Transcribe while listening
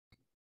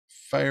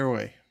Fire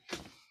away.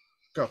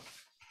 Go.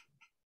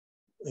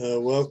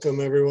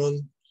 Welcome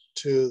everyone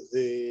to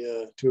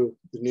the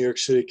New York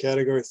City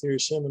Category Theory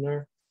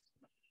Seminar.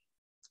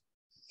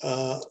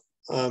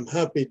 I'm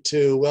happy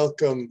to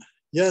welcome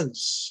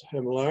Jens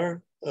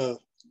Hemelaer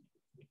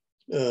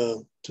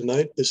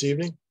this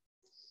evening.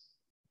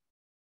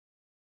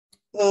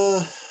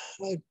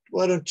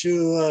 Why don't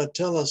you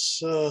tell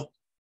us a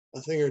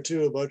thing or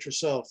two about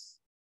yourself,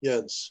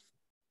 Jens?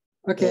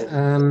 Okay.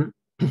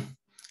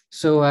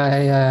 So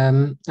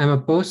I'm a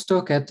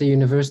postdoc at the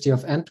University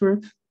of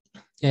Antwerp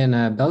in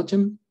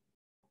Belgium.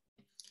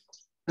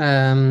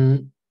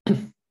 And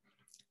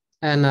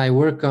I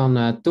work on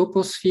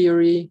topos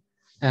theory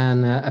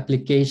and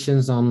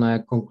applications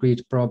on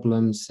concrete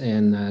problems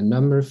in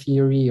number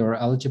theory or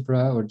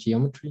algebra or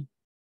geometry.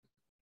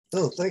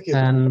 Oh, thank you.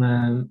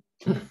 And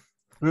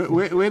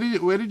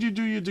where did you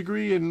do your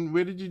degree, and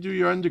where did you do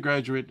your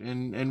undergraduate,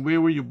 and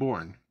where were you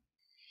born?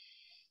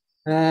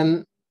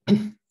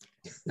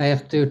 I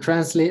have to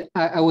translate.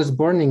 I was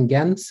born in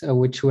Ghent,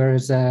 which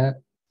is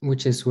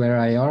where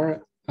I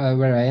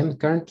am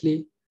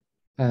currently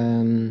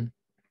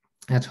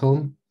at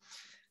home.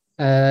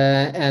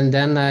 And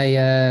then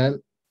I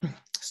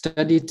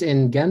studied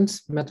in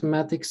Ghent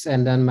mathematics,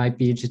 and then my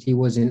PhD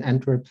was in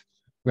Antwerp,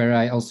 where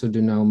I also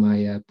do now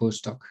my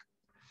postdoc.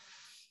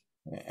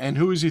 And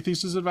who was your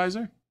thesis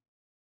advisor?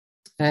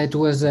 It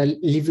was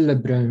Lieve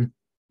Lebrun.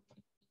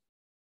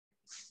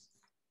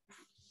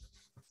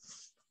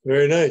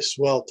 Very nice.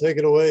 Well, take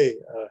it away,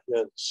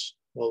 Jens.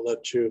 I'll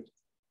let you.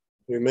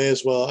 We may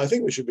as well. I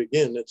think we should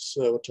begin. It's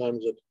what time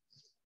is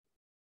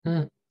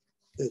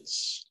it?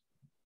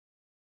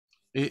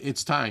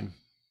 It's time.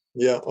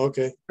 Yeah.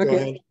 Okay. Go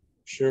ahead.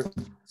 Sure.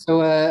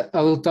 So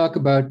I will talk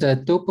about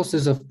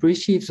toposes of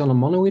presheaves on a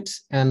monoid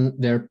and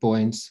their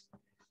points.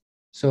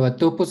 So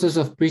toposes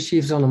of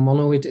presheaves on a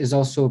monoid is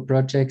also a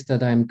project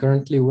that I'm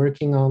currently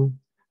working on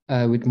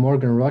with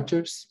Morgan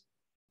Rogers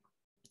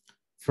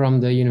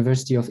from the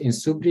University of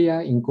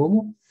Insubria in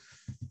Como.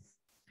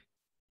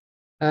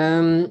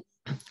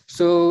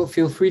 So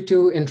feel free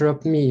to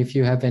interrupt me if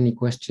you have any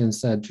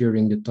questions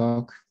during the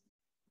talk.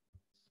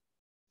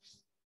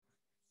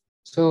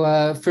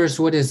 So first,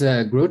 what is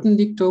a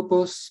Grothendieck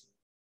topos?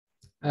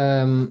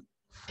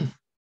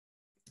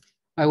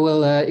 I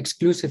will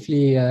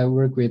exclusively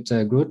work with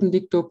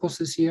Grothendieck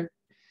toposes here.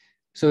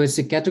 So it's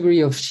a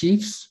category of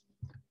sheaves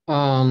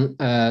on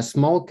a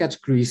small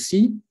category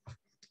C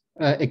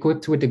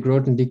equipped with the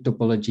Grothendieck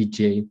topology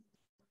J.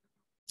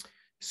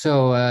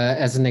 So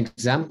as an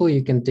example,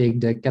 you can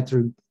take the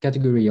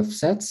category of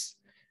sets,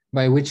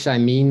 by which I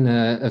mean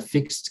a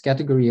fixed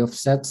category of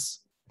sets.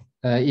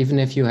 Even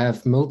if you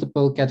have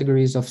multiple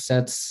categories of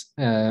sets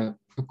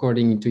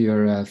according to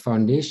your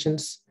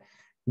foundations,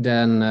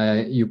 then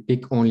you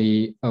pick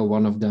only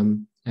one of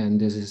them, and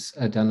this is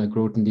then a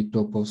Grothendieck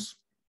topos.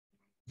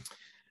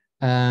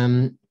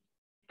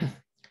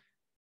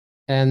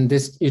 And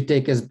this you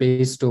take as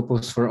base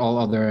topos for all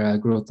other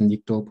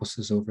Grothendieck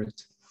toposes over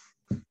it.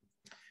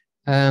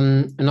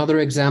 Another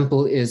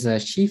example is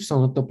sheaves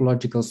on a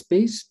topological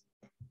space.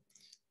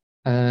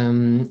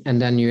 And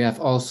then you have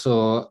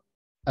also,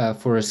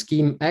 for a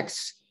scheme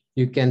X,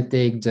 you can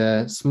take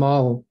the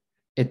small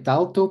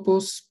étale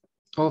topos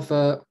of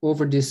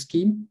over this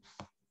scheme.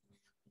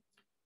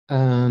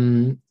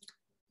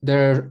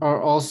 There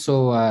are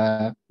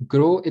also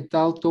Gros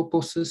étale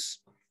toposes,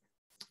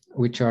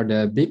 which are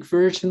the big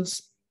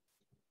versions.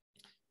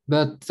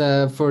 But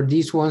for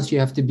these ones, you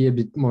have to be a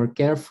bit more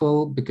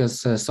careful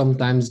because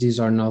sometimes these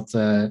are not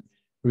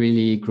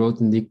really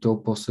Grothendieck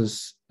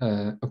toposes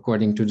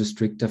according to the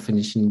strict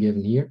definition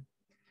given here.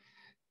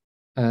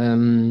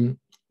 And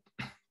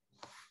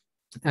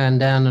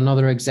then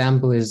another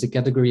example is the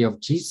category of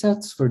G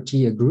sets for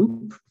G a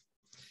group.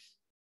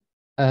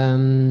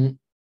 You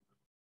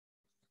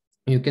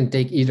can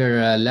take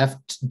either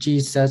left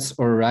G sets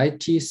or right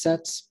G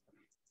sets.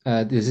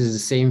 This is the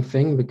same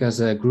thing because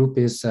a group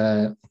is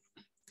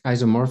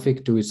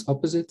isomorphic to its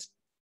opposite.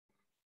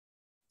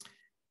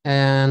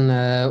 And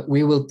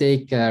we will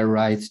take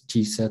right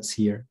G sets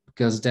here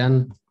because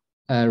then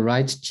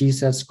right G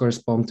sets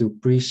correspond to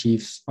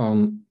presheaves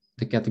on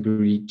the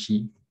category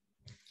G.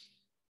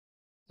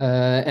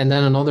 And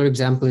then another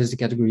example is the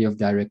category of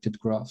directed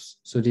graphs.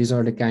 So these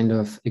are the kind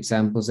of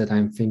examples that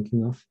I'm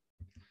thinking of.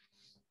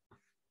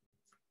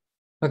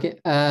 Okay,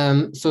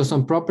 so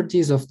some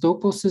properties of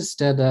toposes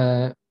that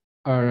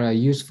are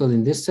useful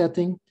in this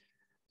setting.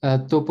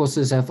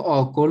 Toposes have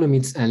all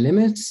colimits and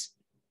limits,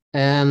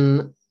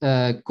 and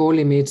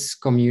colimits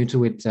commute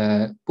with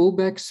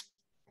pullbacks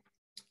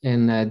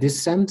in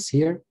this sense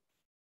here.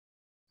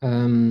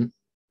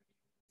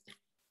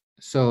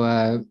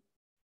 So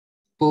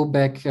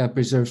pullback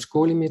preserves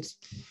colimits,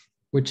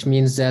 which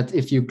means that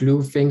if you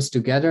glue things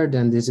together,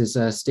 then this is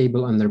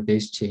stable under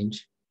base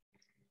change.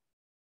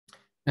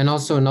 And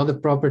also another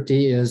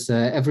property is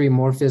every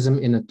morphism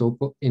in a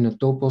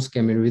topos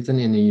can be written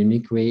in a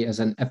unique way as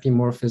an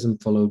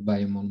epimorphism followed by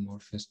a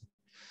monomorphism.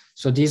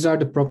 So these are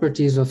the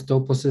properties of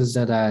toposes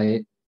that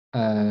I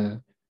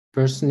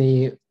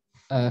personally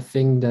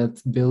thing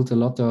that built a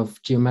lot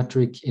of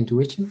geometric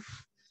intuition.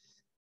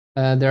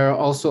 There are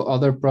also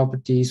other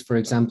properties, for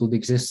example, the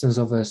existence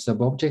of a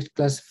subobject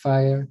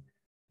classifier,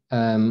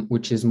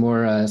 which is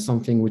more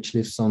something which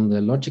lives on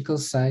the logical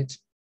side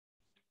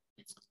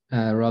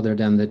rather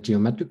than the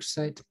geometric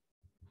side.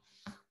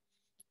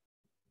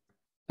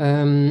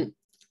 I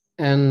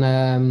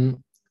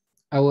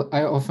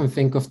often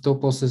think of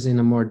toposes in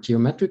a more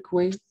geometric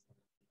way.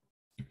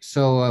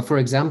 So, for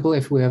example,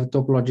 if we have a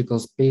topological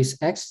space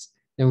X,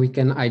 then we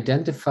can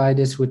identify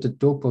this with the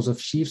topos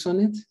of sheaves on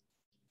it.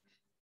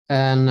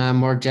 And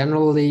more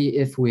generally,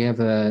 if we have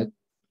a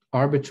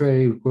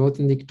arbitrary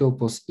Grothendieck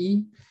topos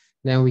E,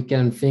 then we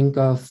can think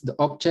of the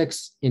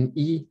objects in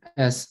E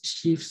as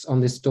sheaves on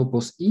this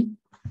topos E.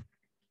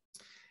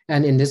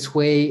 And in this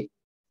way,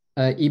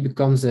 E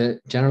becomes a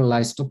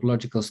generalized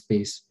topological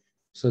space.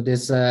 So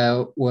this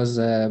was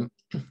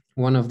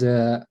one of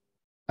the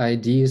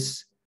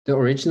ideas, the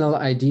original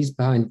ideas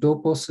behind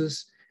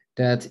toposes,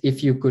 that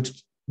if you could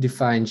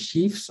define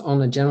sheaves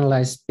on a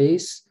generalized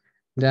space,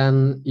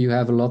 then you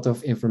have a lot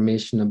of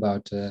information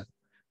about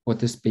what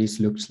the space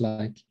looks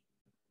like.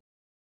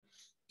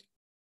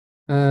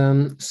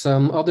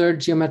 Some other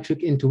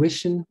geometric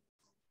intuition: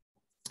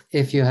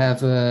 if you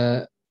have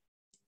a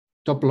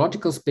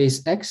topological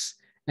space X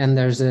and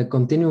there's a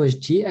continuous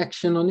G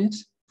action on it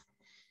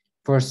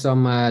for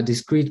some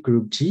discrete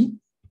group G,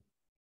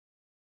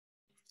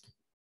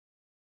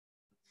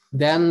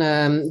 then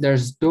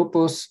there's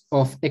topos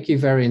of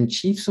equivariant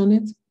sheaves on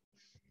it.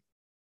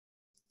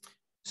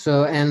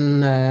 So,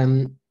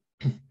 and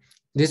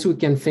this we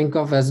can think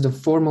of as the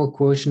formal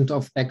quotient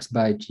of X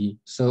by G.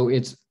 So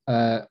it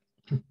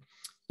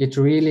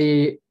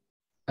really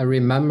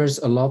remembers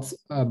a lot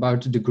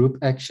about the group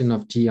action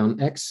of G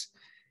on X,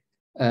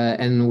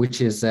 and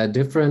which is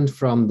different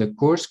from the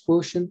coarse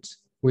quotient,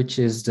 which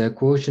is the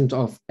quotient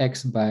of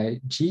X by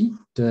G,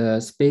 the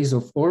space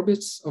of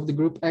orbits of the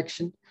group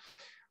action,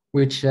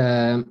 which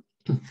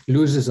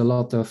loses a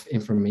lot of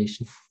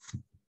information.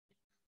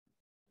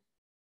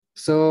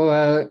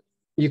 So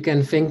you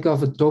can think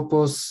of a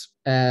topos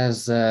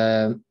as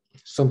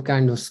some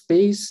kind of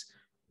space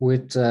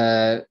with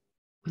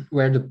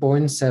where the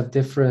points have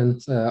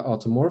different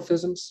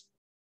automorphisms.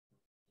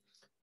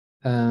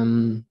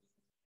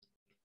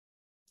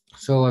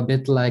 So a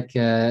bit like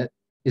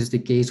is the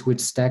case with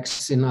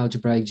stacks in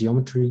algebraic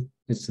geometry.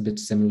 It's a bit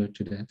similar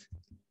to that.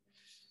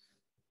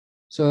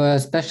 So a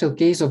special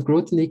case of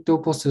Grothendieck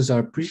toposes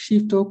are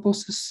presheaves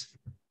toposes.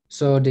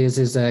 So this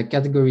is a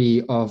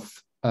category of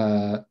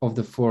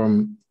the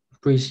form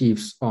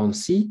presheaves on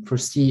C. For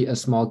C, a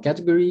small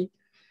category,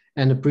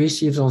 and the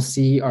presheaves on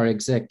C are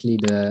exactly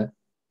the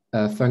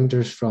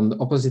functors from the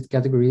opposite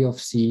category of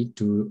C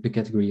to the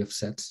category of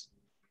sets.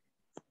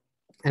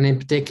 And in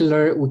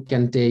particular, we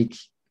can take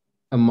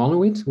a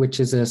monoid, which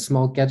is a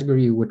small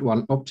category with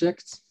one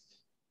object.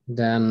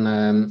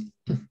 Then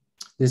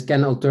this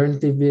can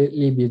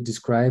alternatively be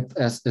described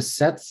as a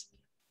set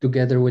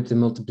together with the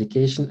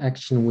multiplication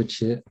action,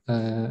 which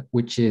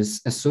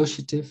is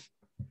associative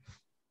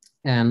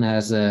and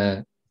as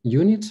a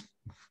unit.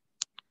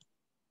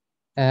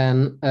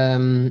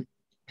 And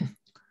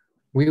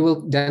we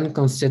will then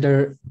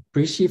consider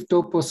presheaves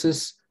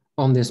toposes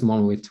on this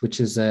monoid, which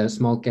is a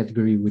small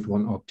category with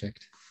one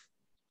object.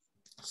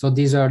 So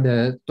these are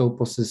the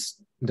toposes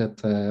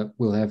that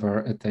will have our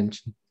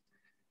attention.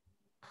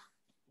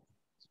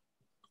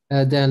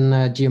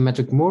 Then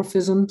geometric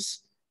morphisms.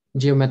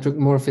 Geometric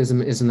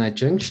morphism is an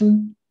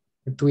adjunction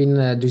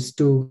between these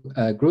two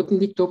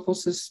Grothendieck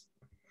toposes,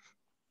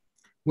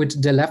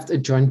 with the left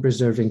adjoint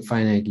preserving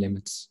finite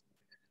limits.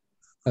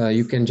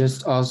 You can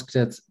just ask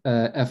that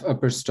F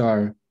upper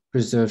star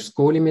preserves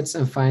co-limits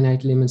and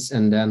finite limits,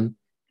 and then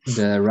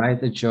the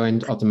right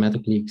adjoint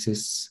automatically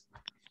exists.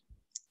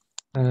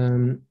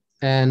 And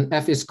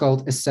F is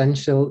called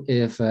essential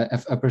if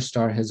F upper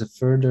star has a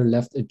further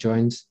left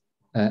adjoint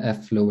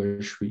F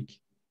lower shriek.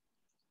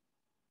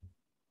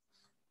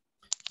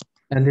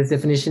 And this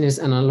definition is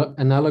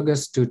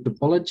analogous to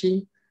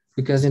topology,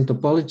 because in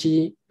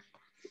topology,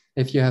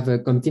 if you have a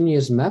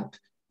continuous map,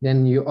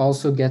 then you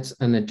also get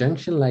an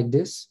adjunction like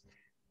this,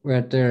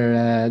 where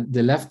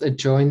the left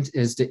adjoint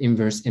is the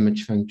inverse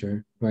image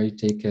functor, where you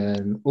take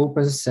an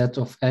open set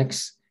of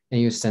X and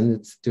you send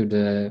it to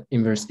the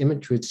inverse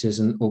image, which is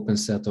an open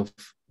set of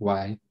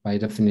Y, by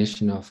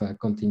definition of a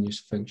continuous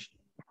function.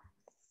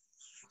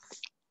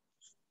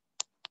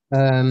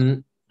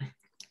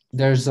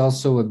 There's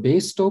also a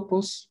base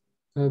topos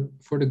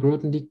for the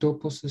Grothendieck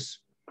toposes.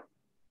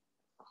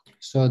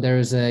 So there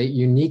is a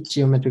unique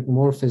geometric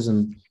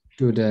morphism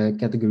to the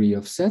category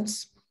of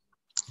sets.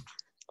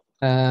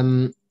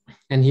 And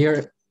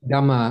here,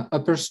 gamma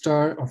upper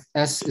star of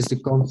S is the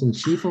constant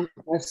sheaf of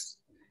S,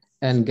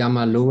 and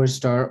gamma lower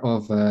star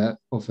of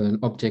an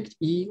object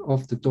E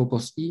of the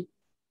topos E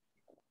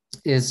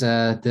is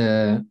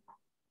the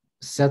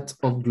set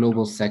of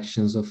global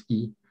sections of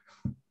E,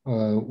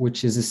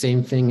 which is the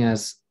same thing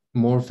as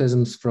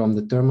morphisms from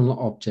the terminal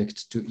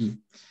object to E.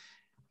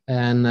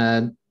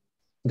 And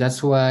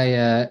that's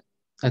why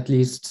at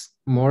least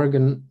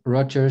Morgan,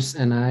 Rogers,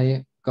 and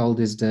I call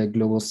this the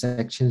global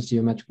sections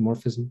geometric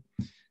morphism.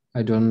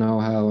 I don't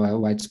know how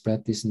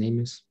widespread this name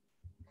is.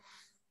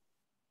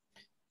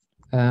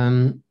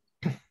 Then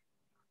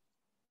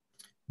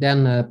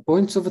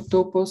points of a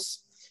topos.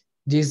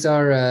 These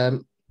are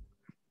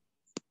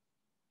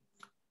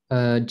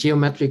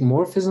geometric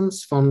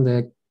morphisms from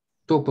the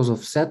topos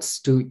of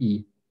sets to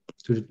E,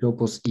 to the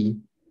topos E.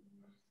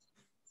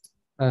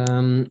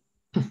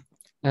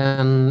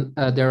 And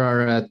there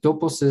are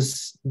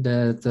toposes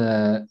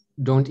that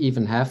don't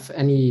even have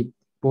any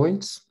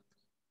points.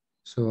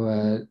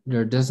 So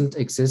there doesn't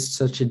exist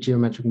such a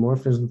geometric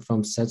morphism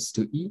from sets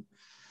to E.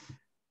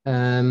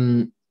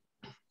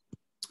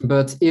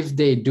 But if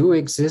they do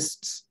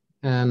exist,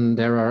 and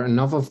there are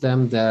enough of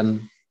them,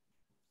 then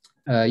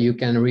you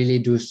can really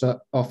do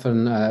so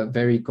often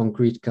very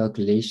concrete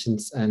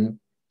calculations and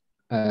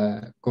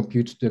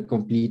compute the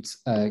complete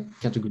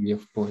category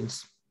of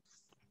points.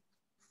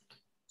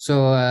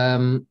 So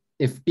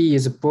if P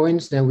is a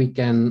point, then we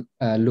can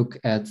look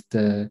at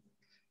the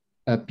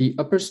P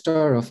upper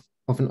star of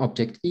an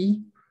object E,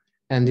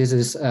 and this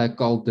is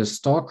called the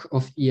stalk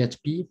of E at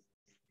P.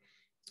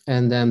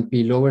 And then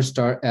P lower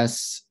star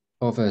S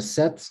of a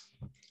set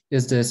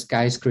is the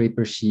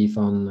skyscraper sheaf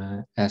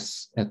on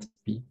S at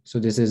P. So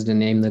this is the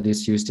name that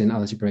is used in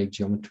algebraic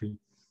geometry.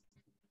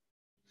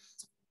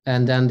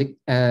 And then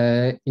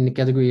in the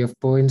category of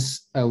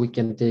points, we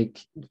can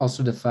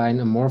also define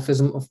a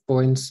morphism of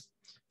points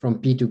from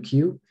P to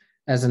Q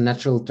as a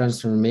natural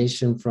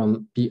transformation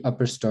from P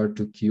upper star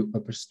to Q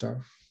upper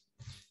star.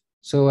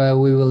 So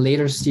we will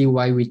later see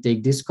why we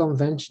take this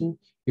convention.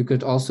 You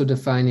could also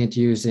define it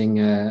using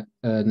a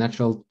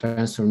natural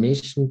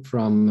transformation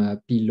from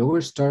P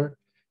lower star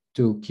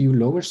to Q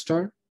lower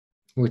star,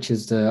 which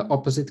is the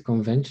opposite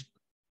convention.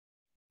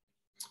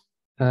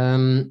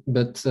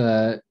 But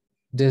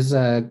this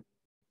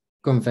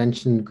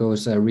convention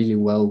goes really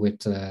well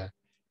with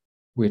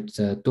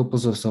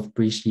toposes of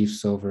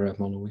presheaves over a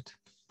monoid.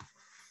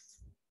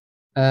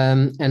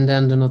 And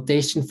then the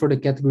notation for the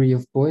category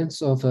of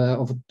points of a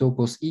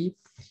topos E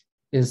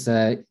is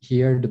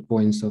here the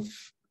points of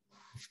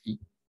E.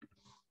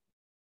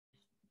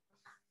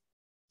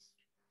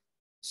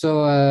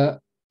 So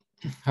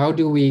how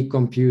do we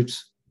compute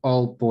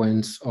all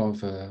points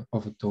of a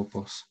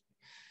topos?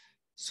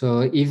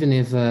 So even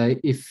if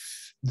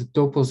the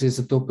topos is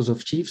a topos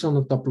of sheaves on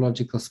a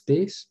topological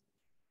space,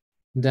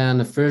 then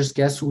the first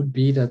guess would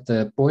be that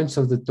the points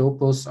of the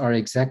topos are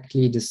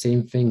exactly the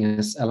same thing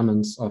as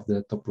elements of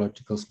the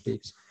topological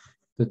space.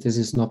 But this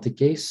is not the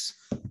case.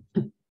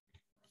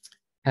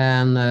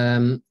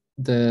 And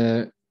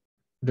the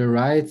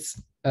right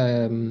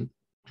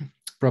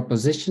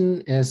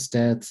proposition is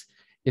that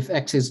if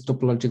X is a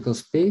topological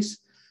space,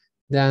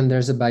 then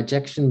there's a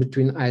bijection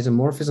between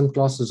isomorphism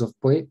classes of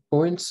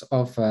points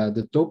of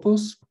the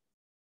topos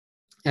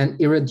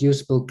and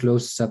irreducible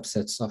closed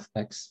subsets of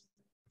X.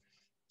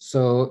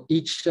 So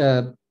each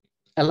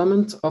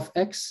element of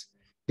X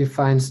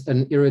defines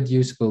an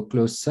irreducible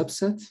closed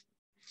subset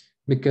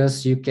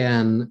because you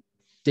can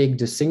take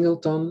the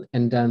singleton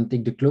and then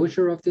take the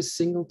closure of this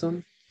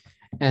singleton,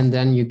 and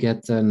then you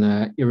get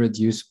an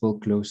irreducible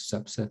closed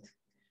subset.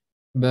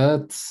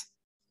 But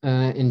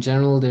in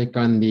general, there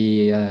can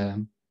be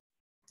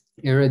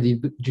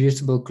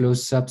irreducible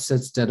closed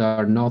subsets that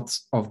are not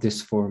of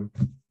this form.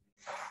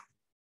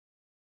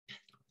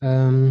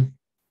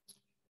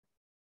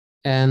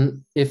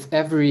 And if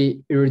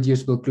every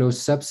irreducible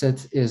closed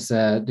subset is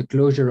the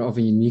closure of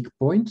a unique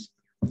point,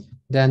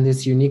 then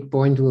this unique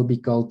point will be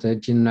called the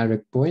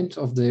generic point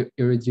of the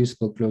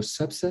irreducible closed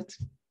subset.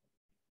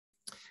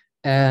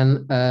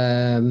 And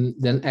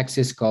then X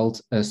is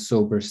called a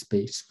sober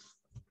space.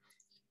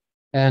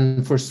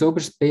 And for sober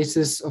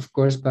spaces, of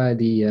course, by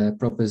the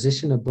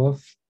proposition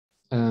above,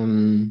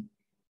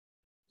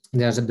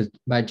 there's a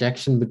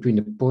bijection between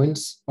the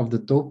points of the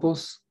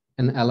topos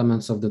and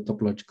elements of the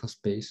topological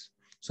space.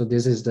 So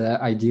this is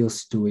the ideal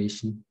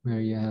situation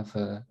where you have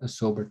a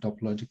sober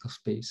topological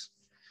space.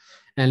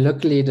 And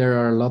luckily, there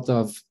are a lot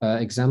of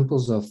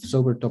examples of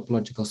sober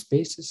topological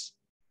spaces.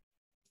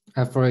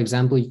 For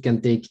example, you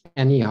can take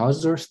any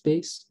Hausdorff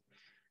space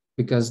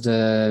because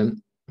the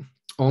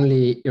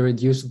only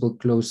irreducible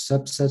closed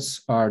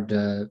subsets are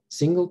the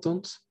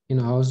singletons in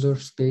a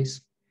Hausdorff space.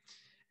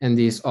 And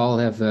these all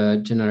have a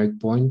generic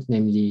point,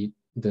 namely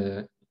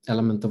the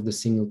element of the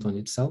singleton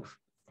itself.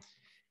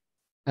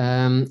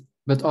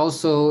 But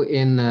also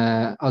in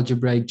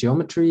algebraic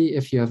geometry,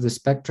 if you have the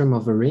spectrum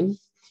of a ring,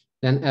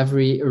 then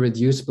every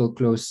irreducible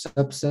closed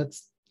subset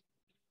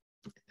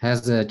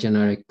has a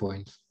generic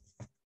point.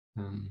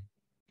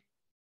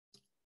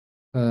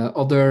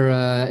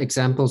 Other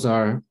examples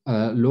are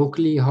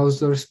locally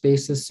Hausdorff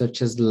spaces,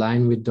 such as the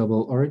line with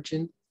double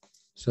origin.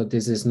 So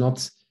this is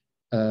not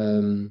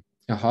a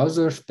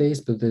Hausdorff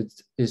space, but it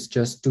is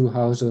just two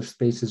Hausdorff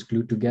spaces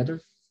glued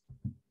together.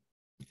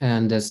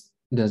 And that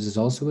is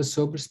also a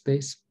sober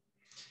space.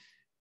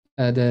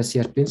 The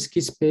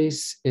Sierpinski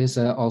space is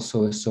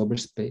also a sober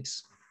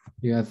space.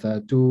 You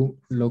have two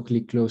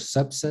locally closed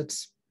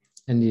subsets,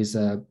 and these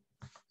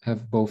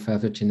both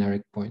have a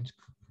generic point.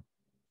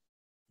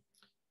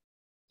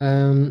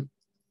 And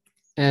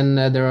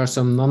there are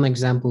some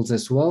non-examples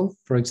as well.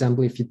 For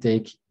example, if you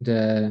take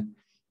the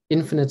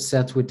infinite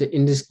set with the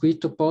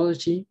indiscrete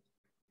topology,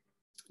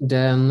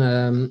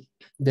 then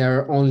there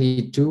are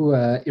only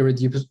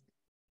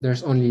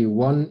there's only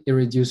one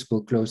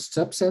irreducible closed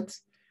subset,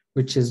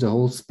 which is the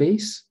whole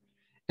space.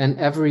 And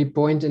every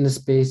point in the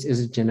space is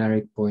a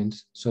generic point.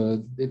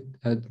 So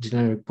a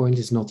generic point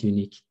is not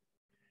unique.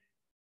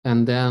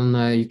 And then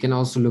you can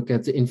also look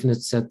at the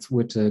infinite set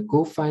with a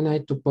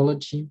cofinite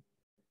topology.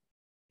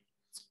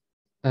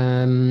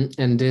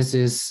 And this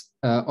is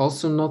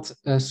also not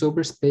a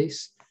sober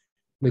space,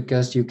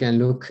 because you can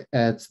look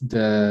at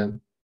the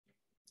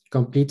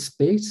complete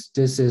space.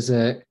 This is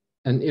an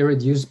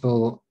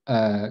irreducible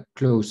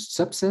closed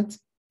subset,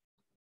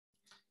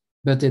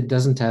 but it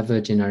doesn't have a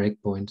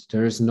generic point.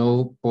 There is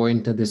no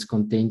point that is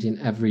contained in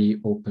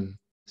every open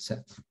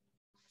set.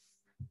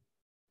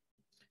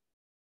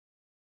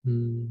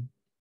 And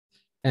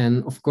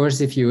of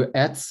course, if you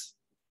add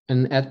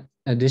an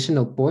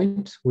additional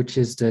point, which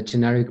is the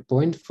generic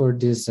point for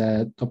this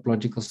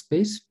topological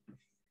space,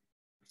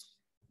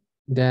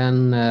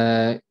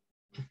 then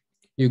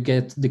you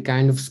get the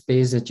kind of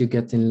space that you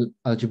get in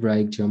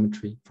algebraic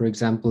geometry. For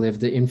example, if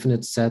the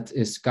infinite set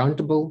is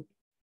countable,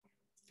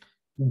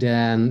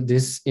 then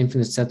this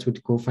infinite set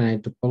with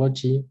cofinite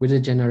topology with a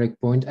generic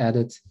point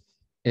added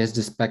is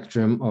the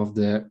spectrum of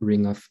the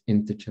ring of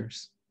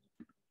integers.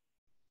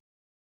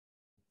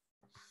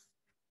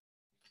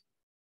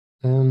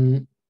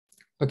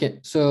 Okay,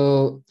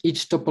 so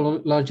each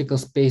topological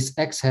space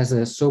X has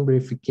a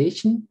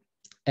soberification,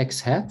 X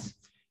hat,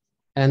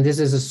 and this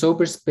is a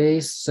sober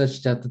space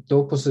such that the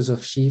toposes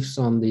of sheaves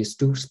on these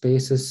two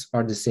spaces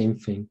are the same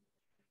thing.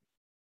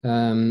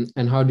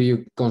 And how do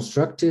you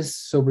construct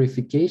this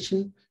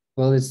soberification?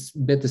 Well, it's a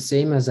bit the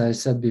same as I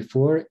said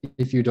before.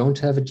 If you don't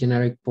have a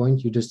generic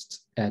point, you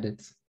just add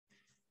it.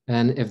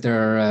 And if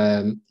there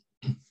are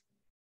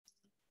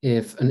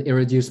if an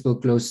irreducible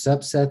closed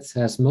subset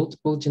has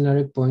multiple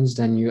generic points,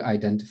 then you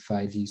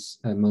identify these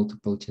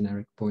multiple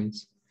generic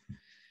points.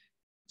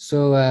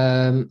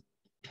 So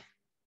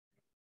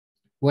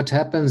what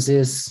happens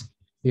is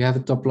you have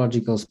a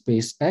topological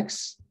space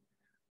X,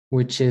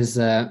 which is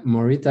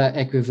Morita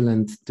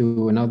equivalent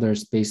to another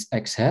space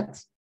X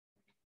hat,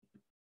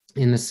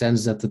 in the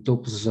sense that the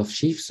toposes of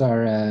sheaves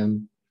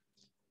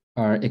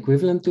are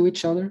equivalent to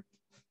each other.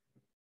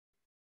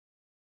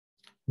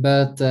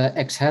 But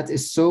X hat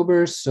is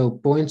sober, so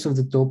points of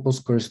the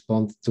topos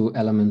correspond to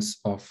elements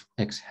of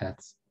X hat.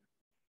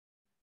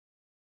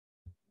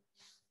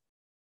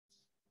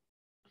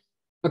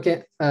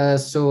 Okay,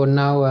 so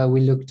now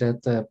we looked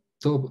at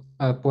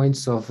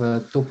points of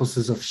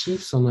toposes of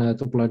sheaves on a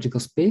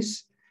topological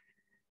space.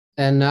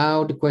 And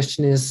now the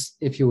question is,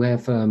 if you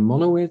have a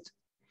monoid,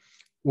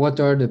 what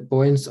are the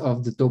points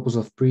of the topos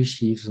of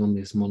presheaves on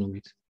this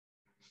monoid?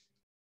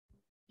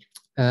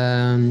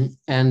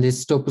 And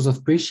this topos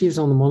of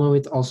presheaves on the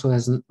monoid also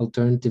has an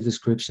alternative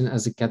description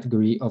as a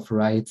category of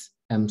right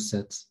M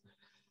sets.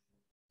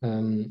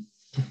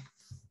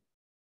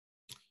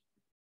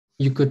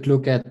 You could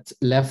look at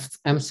left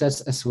M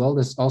sets as well.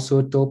 There's also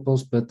a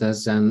topos, but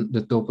there's then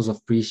the topos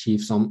of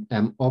presheaves on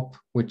M op,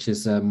 which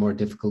is more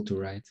difficult to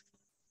write.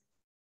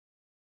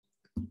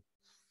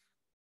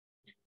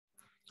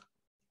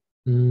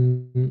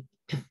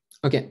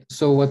 Okay,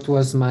 so what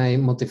was my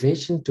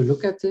motivation to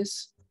look at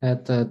this?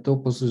 At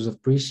toposes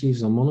of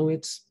presheaves on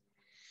monoids.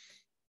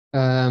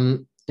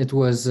 It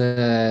was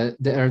the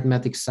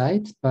Arithmetic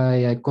Site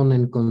by Con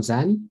and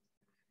Consani.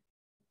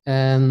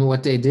 And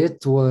what they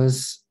did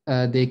was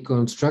they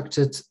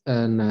constructed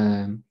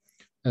a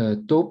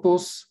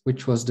topos,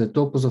 which was the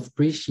topos of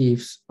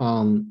presheaves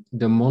on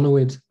the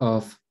monoid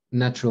of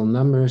natural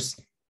numbers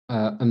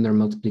under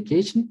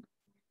multiplication.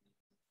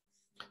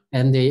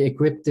 And they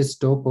equipped this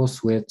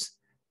topos with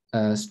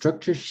a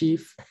structure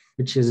sheaf,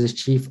 which is a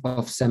sheaf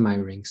of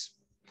semi-rings.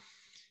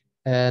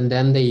 And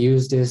then they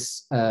use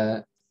this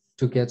to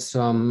get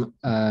some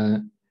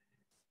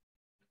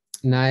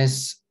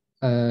nice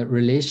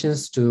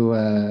relations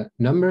to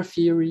number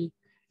theory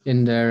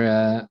in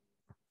their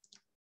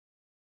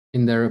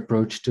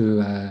approach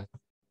to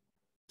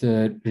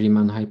the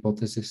Riemann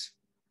hypothesis.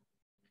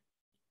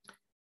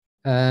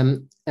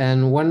 And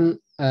one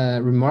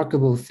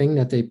remarkable thing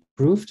that they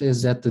proved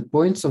is that the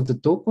points of the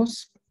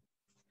topos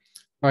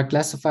are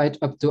classified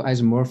up to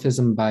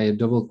isomorphism by a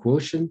double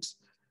quotient.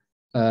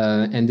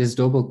 And this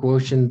double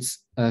quotient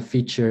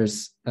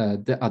features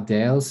the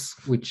adeles,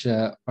 which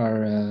are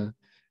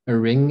a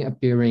ring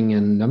appearing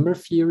in number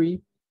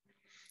theory.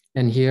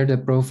 And here the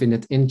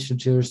profinite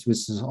integers,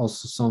 which is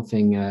also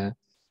something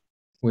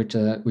which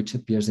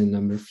appears in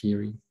number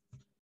theory.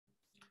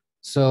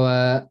 So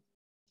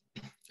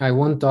I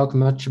won't talk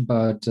much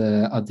about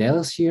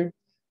adeles here.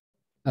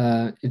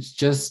 It's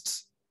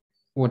just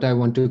what I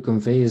want to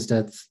convey is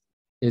that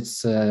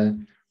it's a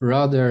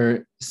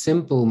rather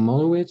simple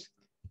monoid,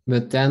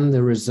 but then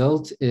the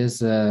result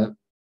is a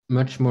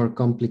much more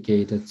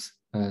complicated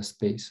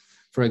space.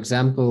 For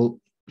example,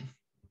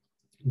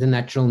 the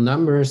natural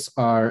numbers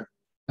are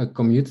a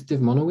commutative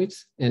monoid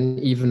and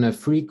even a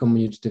free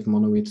commutative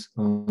monoid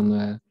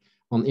on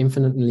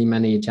infinitely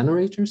many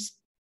generators.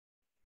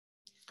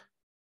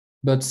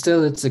 But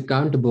still it's a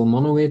countable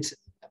monoid.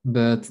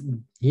 But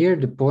here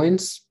the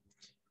points,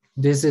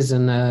 this is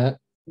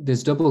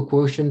this double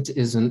quotient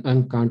is an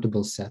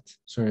uncountable set.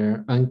 So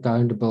there are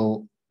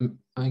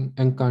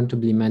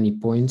uncountably many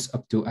points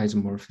up to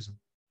isomorphism.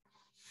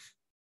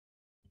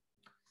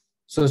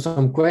 So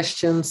some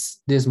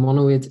questions, this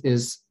monoid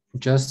is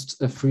just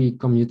a free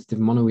commutative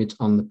monoid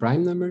on the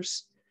prime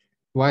numbers.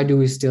 Why do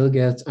we still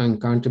get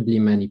uncountably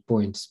many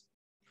points?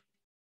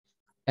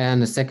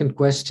 And the second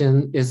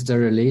question is the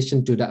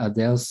relation to the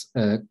adeles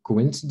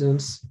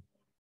coincidence.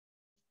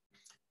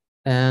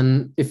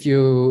 And if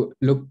you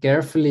look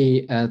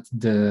carefully at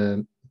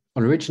the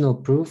original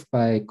proof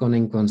by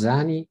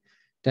Consani,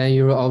 then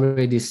you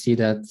already see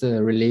that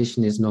the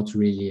relation is not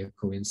really a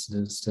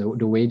coincidence. So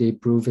the way they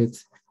prove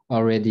it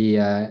already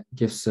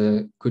gives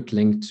a good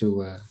link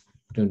to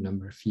the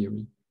number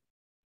theory.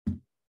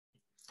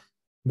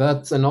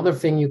 But another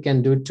thing you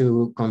can do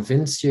to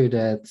convince you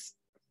that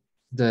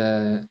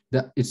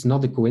it's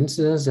not a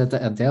coincidence that the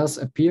adeles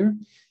appear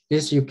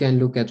is you can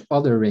look at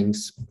other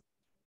rings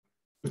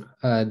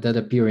that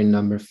appear in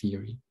number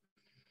theory.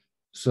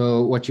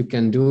 So what you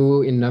can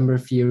do in number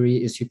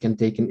theory is you can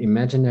take an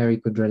imaginary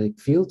quadratic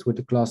field with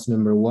the class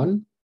number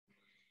 1.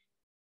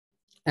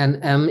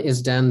 And M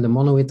is then the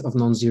monoid of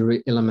non-zero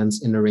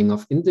elements in the ring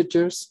of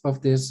integers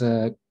of this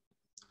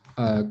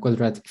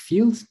quadratic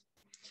field.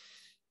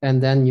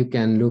 And then you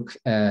can look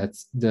at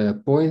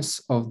the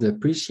points of the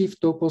presheaf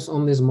topos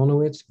on this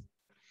monoid.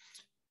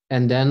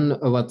 And then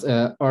what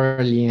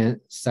Aurélien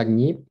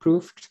Sagnier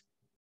proved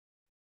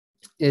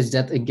is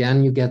that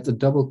again, you get a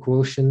double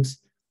quotient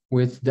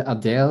with the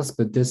adeles,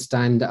 but this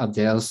time the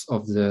adeles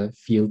of the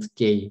field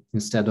K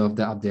instead of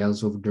the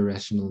adeles of the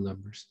rational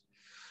numbers.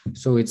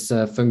 So it's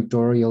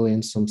functorial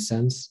in some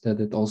sense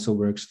that it also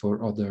works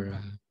for other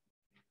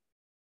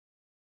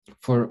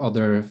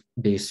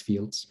base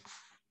fields.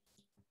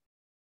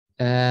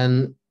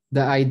 And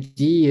the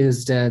idea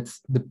is that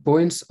the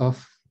points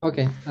of,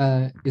 okay,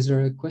 is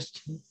there a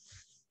question?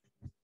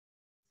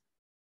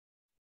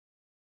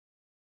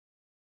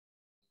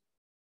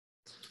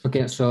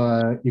 Okay,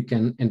 so you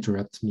can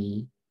interrupt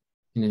me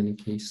in any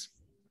case.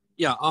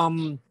 Yeah,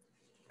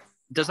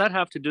 does that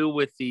have to do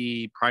with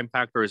the prime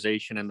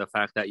factorization and the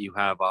fact that you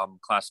have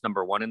class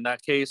number 1 in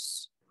that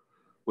case,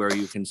 where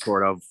you can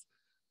sort of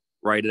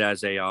write it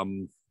as a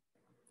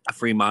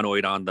free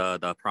monoid on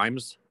the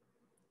primes?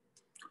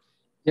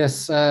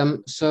 Yes,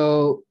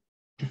 so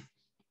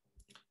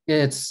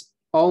it's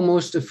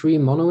almost a free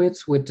monoid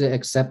with the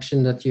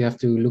exception that you have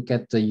to look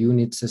at the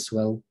units as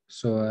well.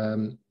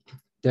 So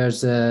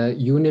there's a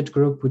unit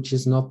group which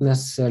is not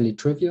necessarily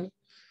trivial.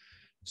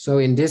 So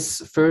in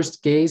this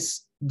first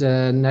case,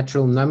 the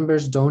natural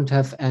numbers don't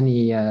have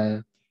any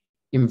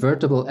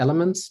invertible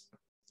elements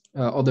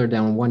other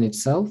than 1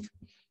 itself.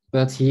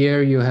 But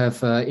here you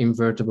have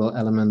invertible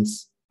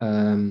elements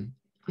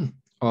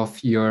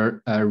of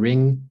your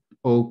ring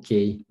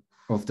OK,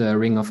 of the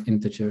ring of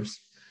integers.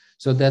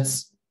 So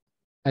that's,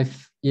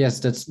 yes,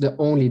 that's the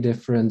only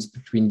difference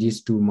between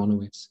these two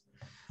monoids.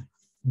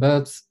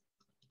 But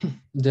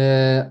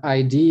the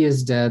idea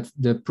is that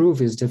the proof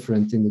is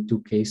different in the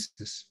two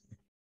cases.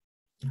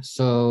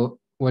 So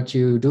what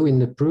you do in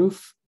the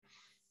proof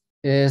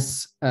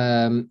is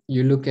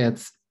you look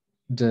at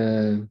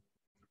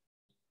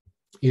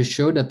you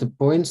show that the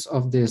points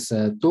of this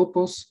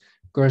topos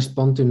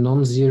correspond to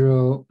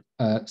non-zero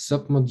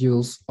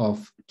submodules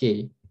of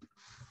K.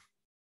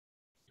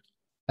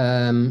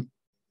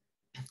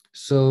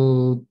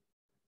 So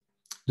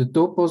the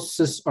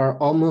toposes are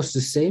almost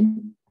the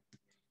same.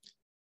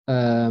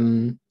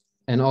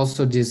 And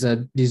also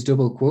these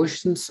double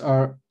quotients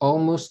are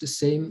almost the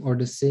same or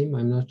the same,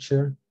 I'm not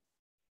sure.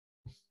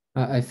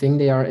 I think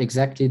they are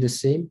exactly the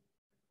same.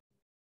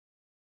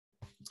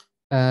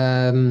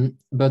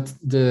 But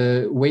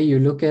the way you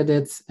look at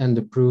it and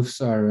the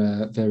proofs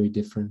are very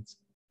different.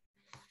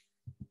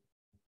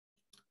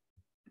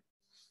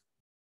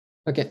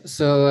 Okay,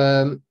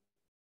 so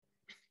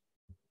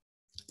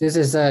this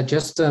is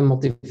just a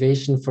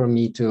motivation for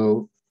me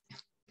to,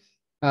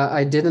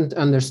 I didn't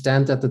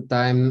understand at the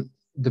time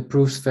the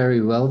proofs very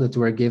well that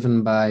were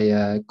given by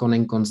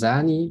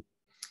Consani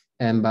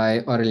and by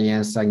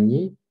Aurélien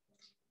Sagnier.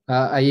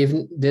 I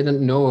even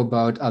didn't know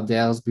about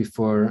adeles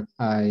before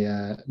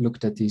I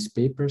looked at these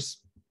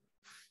papers.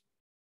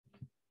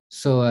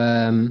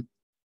 So,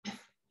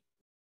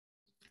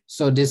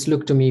 so this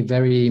looked to me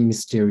very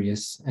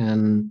mysterious,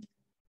 and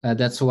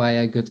that's why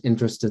I got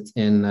interested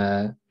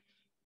in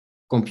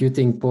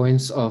computing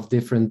points of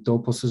different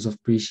toposes of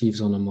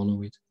presheaves on a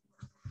monoid.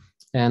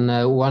 And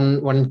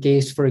one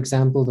case, for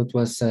example, that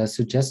was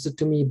suggested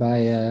to me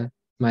by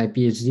my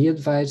PhD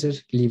advisor,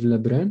 Lieve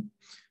Lebrun,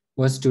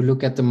 was to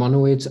look at the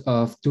monoids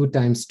of 2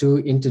 times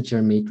 2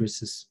 integer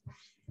matrices.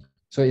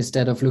 So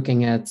instead of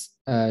looking at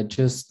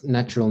just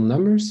natural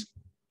numbers,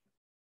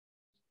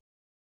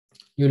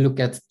 you look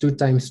at 2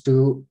 times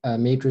 2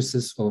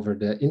 matrices over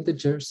the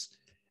integers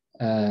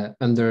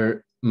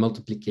under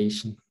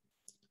multiplication.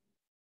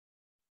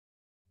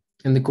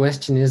 And the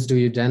question is, do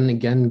you then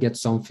again get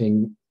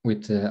something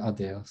with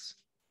adeles?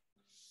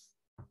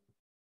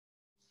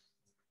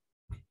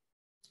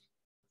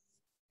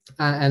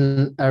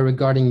 And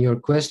regarding your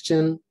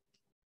question,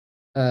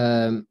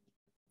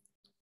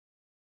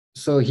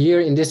 so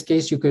here in this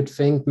case, you could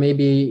think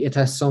maybe it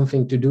has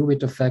something to do with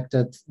the fact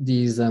that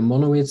these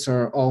monoids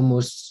are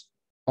almost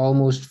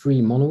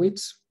free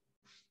monoids.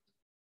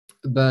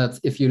 But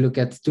if you look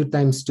at 2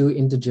 times 2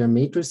 integer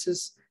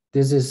matrices,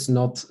 this is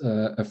not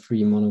a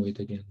free monoid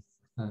again,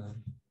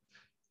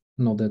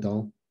 not at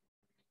all.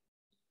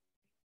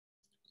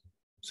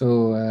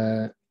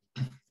 So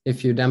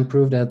if you then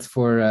prove that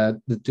for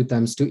the 2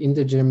 times 2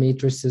 integer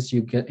matrices,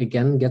 you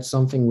get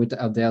something with the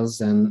adeles,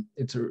 then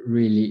it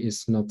really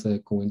is not a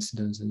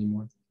coincidence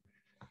anymore.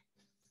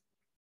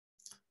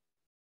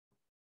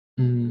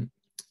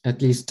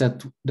 At least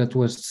that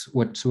was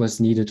what was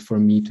needed for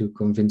me to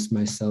convince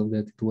myself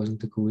that it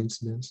wasn't a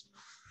coincidence.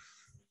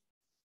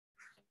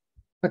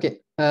 Okay,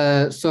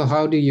 so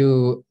how do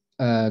you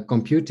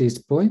compute these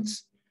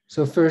points?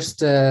 So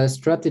first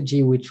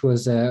strategy, which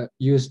was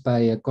used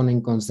by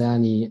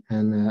Consani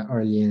and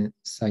Arlien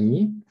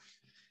Sagny.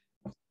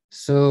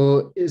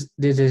 So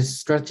this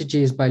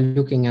strategy is by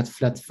looking at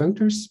flat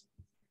functors.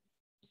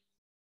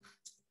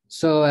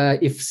 So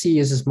if C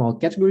is a small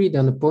category,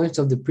 then the points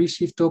of the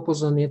presheaf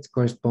topos on it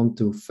correspond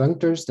to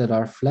functors that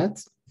are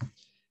flat.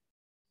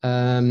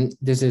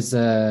 This is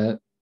a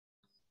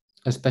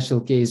special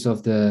case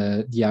of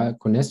the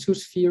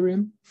Diaconesius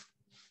theorem.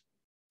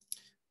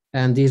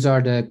 And these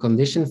are the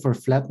conditions for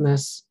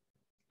flatness.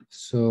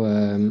 So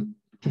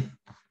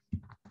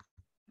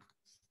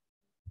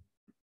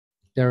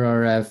there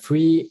are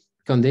 3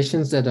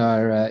 conditions that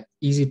are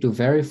easy to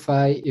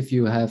verify if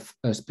you have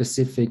a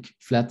specific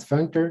flat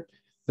functor,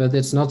 but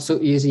it's not so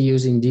easy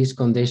using these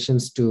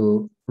conditions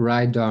to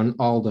write down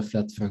all the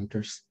flat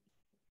functors.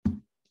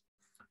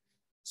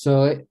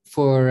 So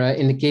for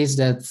in the case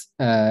that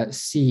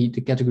C,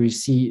 the category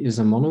C is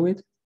a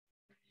monoid,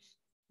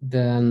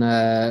 then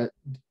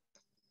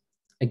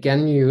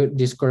again,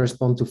 this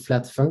correspond to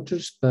flat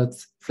functors, but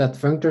flat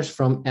functors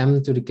from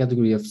M to the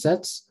category of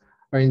sets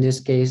are in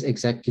this case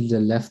exactly the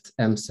left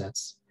M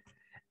sets.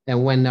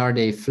 And when are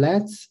they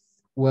flat?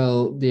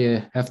 Well,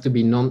 they have to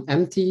be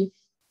non-empty.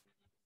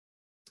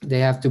 They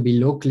have to be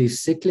locally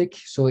cyclic.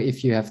 So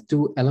if you have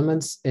 2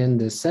 elements in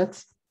the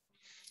set,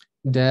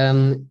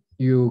 then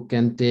you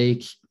can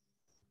take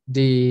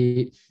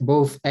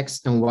both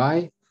X and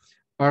Y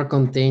are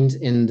contained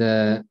in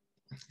the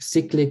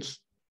cyclic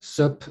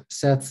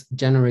subset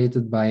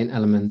generated by an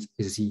element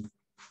Z.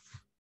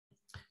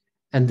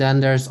 And then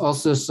there's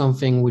also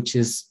something which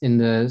is in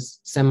the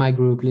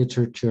semi-group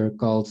literature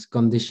called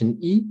condition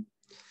E,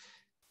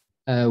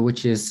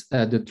 which is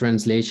the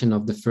translation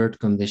of the third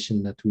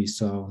condition that we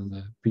saw on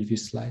the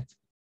previous slide.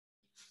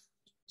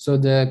 So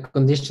the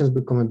conditions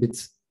become a bit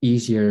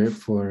easier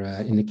for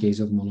in the case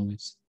of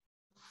monoids.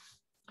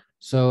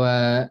 So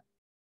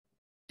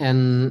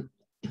and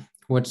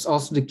what's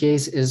also the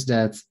case is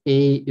that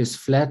A is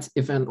flat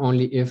if and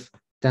only if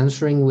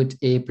tensoring with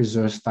A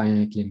preserves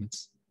finite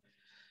limits.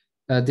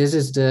 This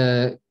is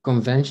the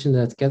convention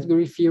that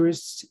category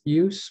theorists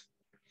use.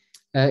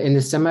 In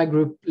the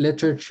semi-group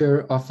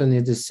literature, often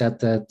it is said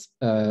that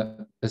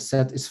a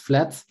set is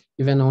flat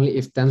if and only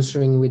if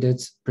tensoring with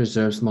it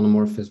preserves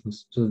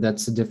monomorphisms. So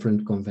that's a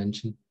different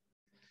convention.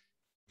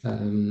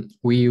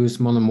 We use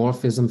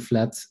monomorphism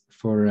flat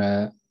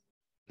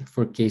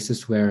for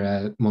cases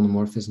where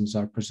monomorphisms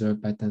are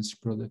preserved by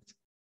tensor product.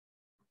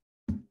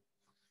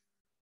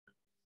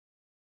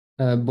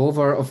 Both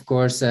are, of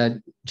course,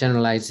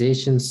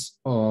 generalizations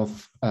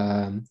of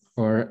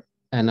or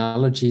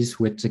analogies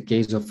with the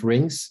case of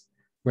rings,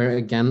 where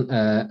again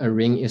a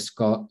ring is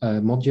called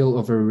a module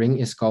of a ring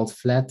is called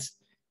flat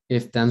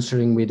if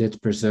tensoring with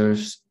it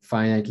preserves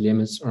finite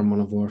limits or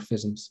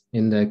monomorphisms.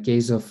 In the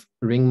case of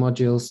ring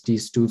modules,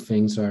 these 2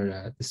 things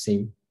are the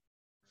same.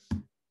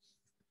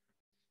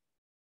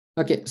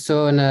 Okay,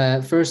 so in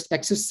the first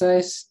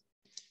exercise,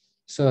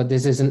 so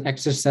this is an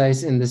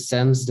exercise in the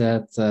sense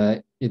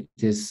that it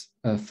is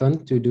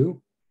fun to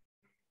do.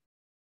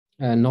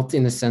 Not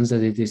in the sense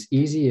that it is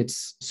easy,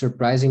 it's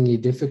surprisingly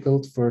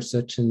difficult for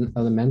such an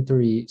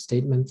elementary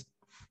statement.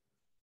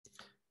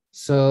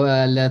 So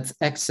let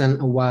X and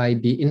Y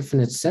be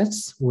infinite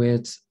sets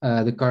with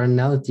the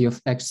cardinality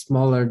of X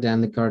smaller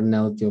than the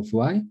cardinality of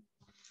Y.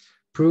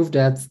 Prove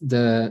that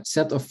the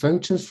set of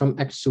functions from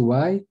X to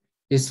Y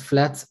is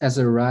flat as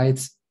a right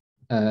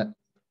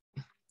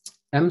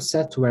M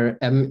set where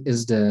M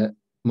is the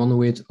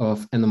monoid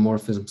of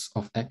endomorphisms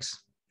of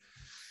X.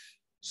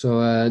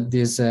 So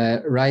this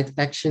right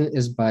action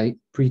is by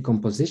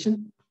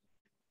precomposition.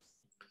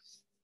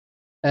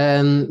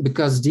 And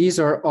because these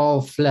are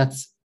all flat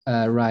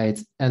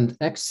right and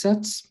X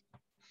sets,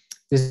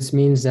 this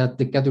means that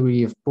the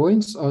category of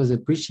points or the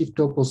presheaf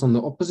topos on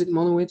the opposite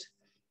monoid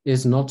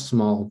is not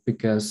small,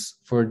 because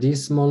for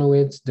these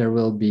monoids, there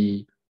will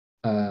be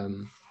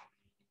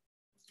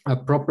a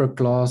proper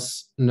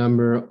class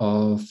number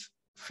of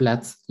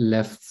flat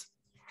left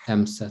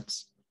M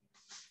sets.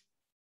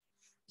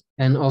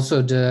 And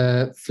also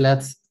the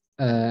flat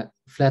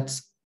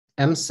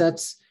M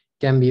sets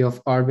can be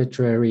of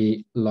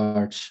arbitrary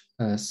large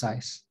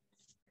size.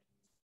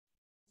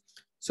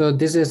 So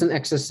this is an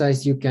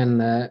exercise you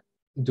can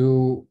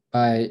do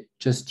by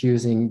just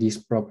using these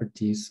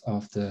properties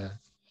of the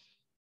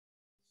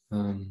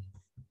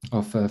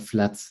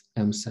flat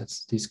M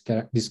sets,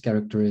 this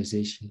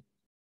characterization.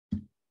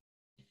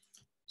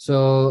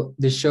 So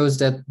this shows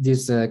that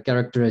this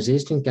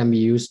characterization can be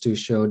used to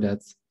show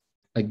that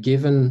a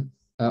given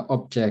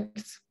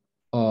object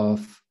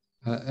of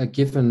a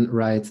given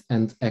right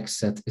and X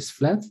set is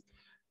flat,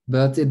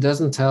 but it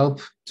doesn't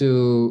help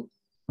to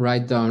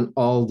write down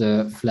all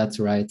the flat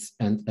right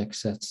and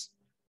X sets.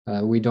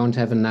 We don't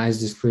have a nice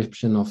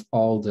description of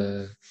all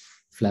the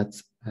flat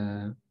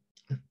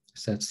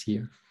sets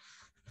here.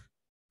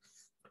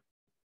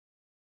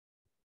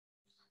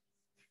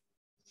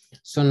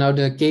 So now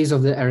the case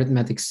of the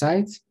arithmetic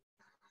site.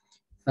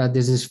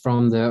 This is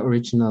from the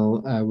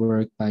original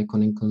work by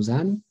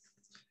Consani.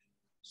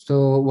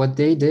 So what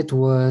they did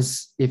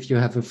was, if you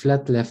have a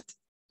flat left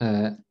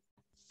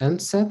n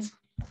set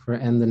for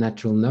n the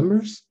natural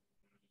numbers,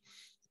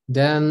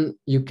 then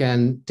you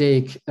can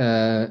take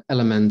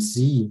element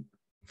z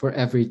for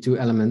every two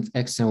elements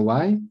x and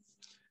y,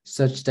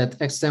 such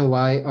that x and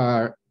y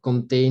are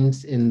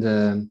contained in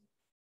the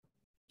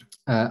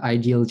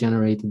ideal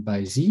generated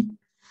by z.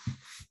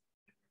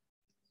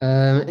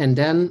 And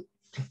then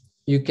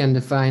you can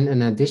define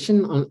an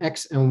addition on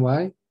x and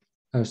y.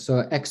 So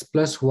x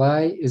plus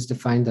y is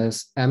defined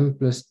as m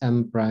plus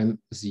m prime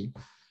z.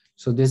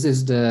 So this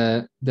is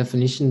the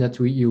definition that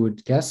you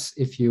would guess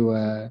if you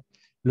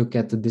look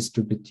at the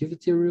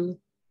distributivity rule.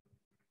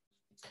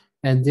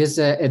 And this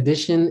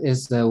addition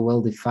is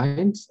well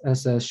defined,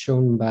 as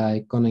shown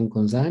by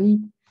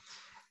Consani.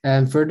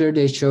 And further,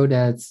 they show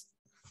that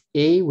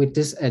A with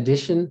this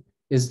addition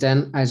is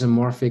then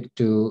isomorphic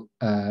to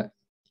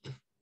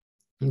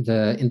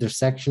the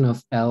intersection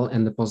of L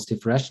and the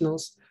positive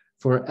rationals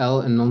for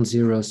L a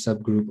non-zero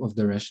subgroup of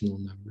the rational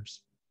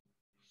numbers.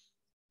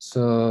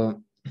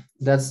 So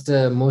that's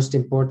the most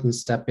important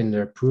step in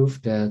their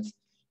proof, that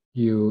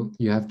you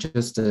have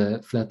just a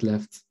flat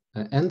left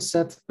n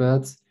set,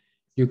 but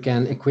you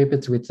can equip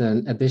it with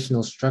an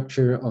additional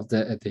structure of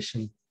the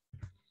addition.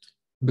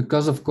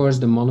 Because of course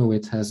the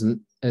monoid has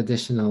an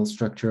additional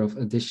structure of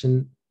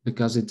addition,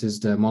 because it is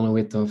the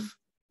monoid of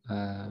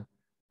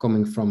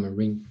coming from a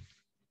ring.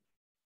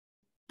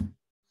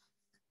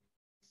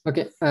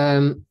 Okay,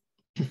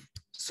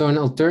 so an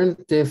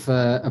alternative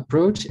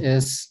approach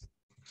is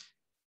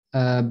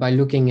by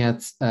looking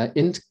at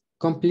int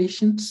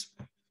completions.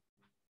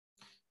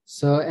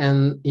 So,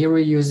 and here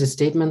we use a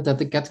statement that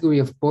the category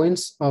of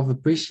points of a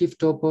presheaf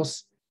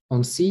topos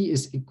on C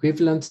is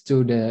equivalent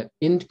to the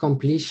int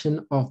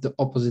completion of the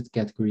opposite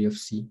category of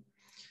C.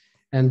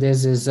 And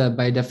this is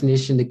by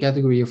definition the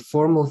category of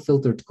formal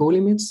filtered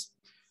colimits,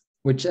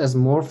 which has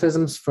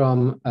morphisms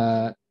from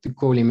the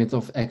colimit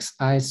of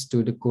xi's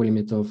to the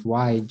colimit of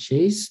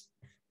yj's.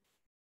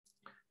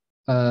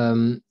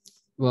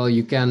 Well,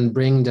 you can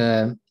bring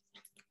the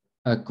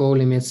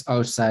colimits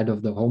outside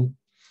of the home.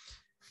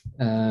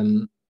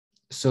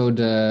 So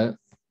the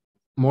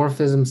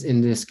morphisms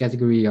in this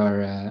category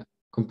are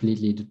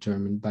completely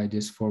determined by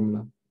this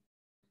formula.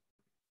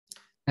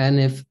 And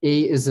if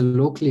A is a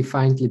locally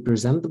finitely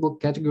presentable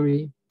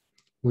category,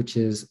 which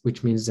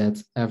means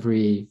that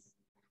every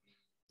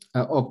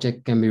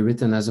object can be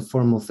written as a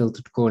formal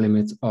filtered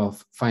colimit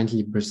of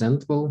finitely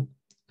presentable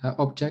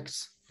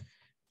objects,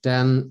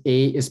 then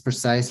A is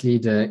precisely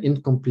the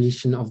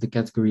incompletion of the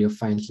category of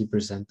finitely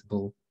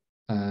presentable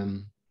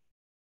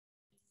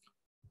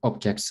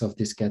objects of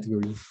this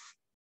category.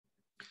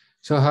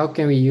 So how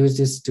can we use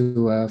this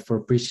to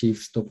for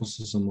presheaves,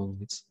 toposes, and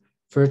monoids?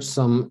 First,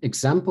 some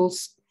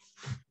examples.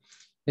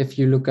 If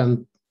you look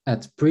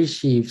at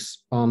presheaves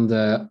on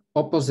the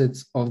opposite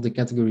of the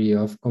category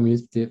of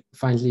commutative,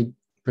 finitely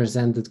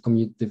presented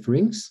commutative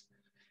rings,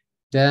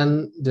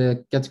 then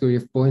the category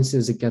of points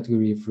is a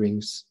category of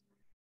rings.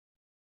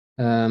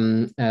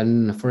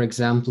 And for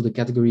example, the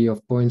category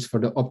of points for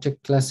the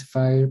object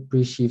classifier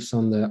presheaves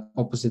on the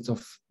opposite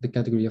of the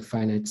category of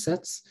finite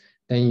sets,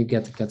 then you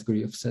get the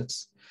category of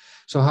sets.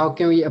 So how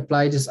can we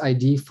apply this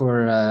idea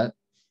for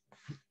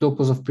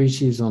topos of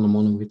presheaves on a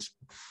monoid?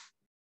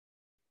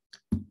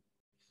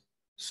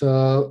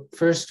 So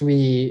first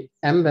we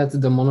embed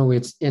the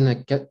monoids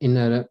in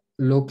a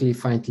locally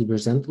finitely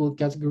presentable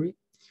category.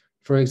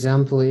 For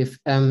example, if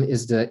M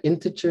is the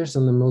integers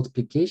on the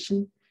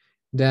multiplication,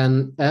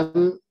 then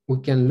M, we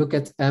can look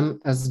at M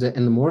as the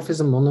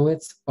endomorphism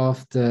monoid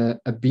of the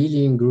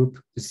abelian group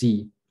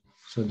Z.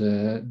 So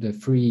the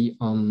free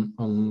on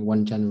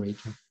one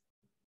generator.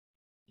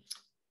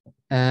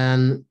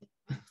 And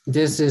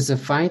this is a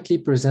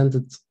finitely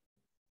presented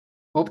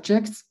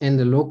object in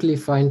the locally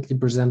finitely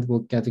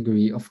presentable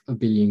category of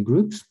abelian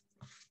groups.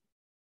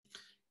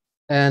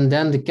 And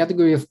then the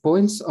category of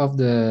points of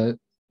the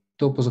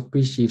topos of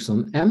presheaves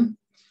on M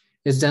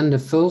is then the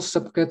full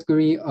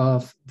subcategory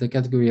of the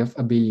category of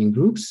abelian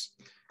groups,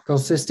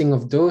 consisting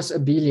of those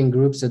abelian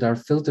groups that are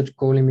filtered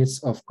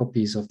colimits of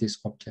copies of this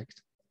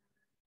object.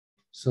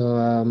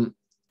 So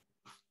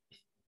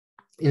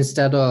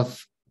instead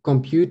of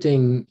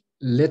computing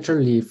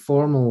literally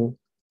formal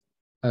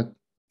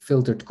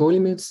filtered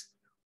colimits,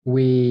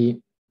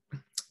 we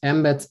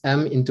embed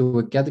M into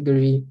a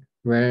category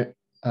where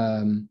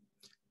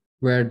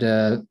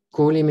the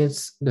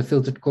colimits, the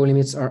filtered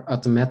colimits, are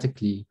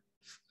automatically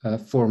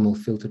formal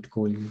filtered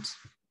colimits.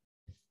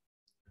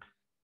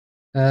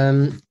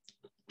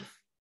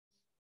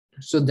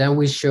 So then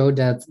we show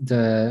that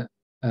the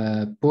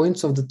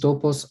points of the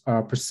topos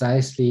are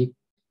precisely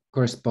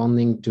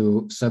corresponding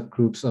to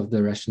subgroups of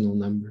the rational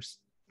numbers,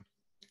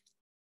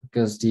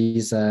 because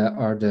these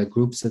are the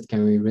groups that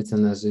can be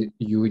written as a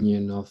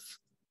union of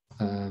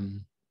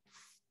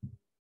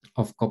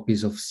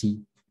copies of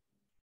C.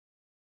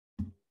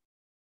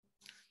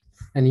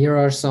 And here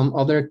are some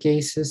other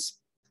cases.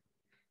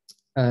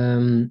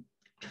 So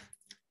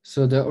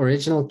the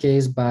original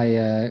case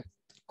by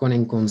Kohn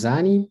and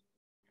Consani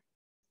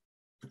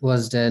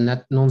was the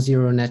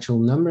non-zero natural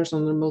numbers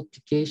under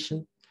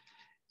multiplication.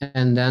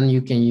 And then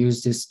you can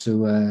use this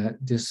to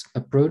this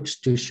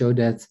approach to show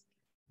that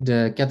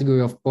the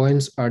category of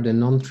points are the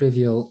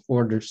non-trivial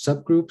ordered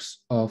subgroups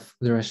of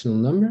the rational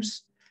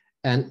numbers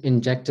and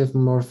injective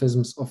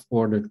morphisms of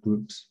ordered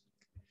groups.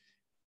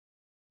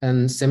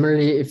 And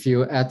similarly, if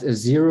you add a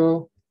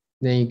 0,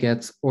 then you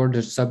get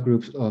ordered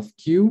subgroups of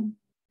Q,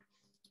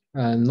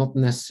 not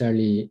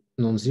necessarily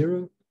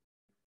non-zero.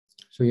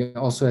 So you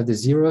also have the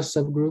 0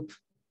 subgroup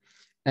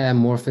and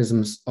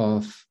morphisms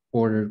of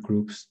ordered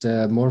groups.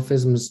 The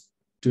morphisms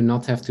do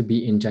not have to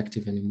be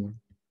injective anymore.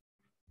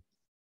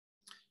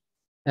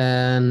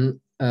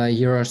 And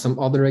here are some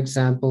other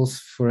examples.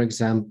 For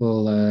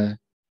example,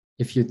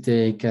 if you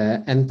take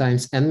n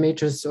times n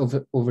matrix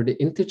over the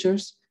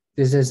integers,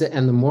 this is the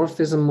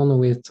endomorphism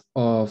monoid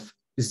of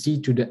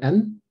Z to the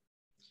n,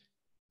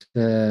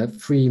 the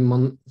free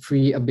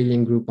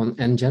abelian group on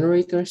n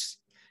generators.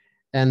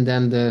 And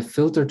then the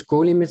filtered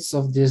colimits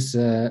of this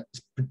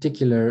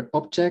particular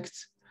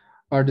object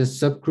are the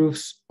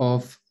subgroups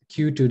of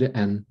Q to the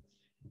n.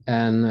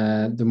 And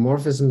the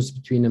morphisms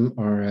between them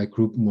are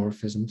group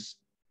morphisms.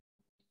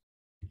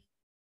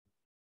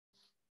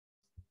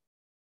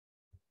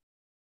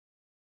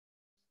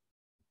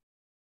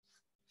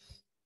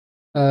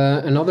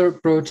 Another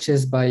approach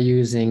is by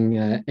using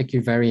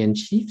equivariant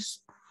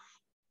sheaves.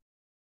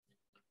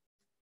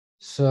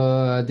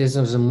 So this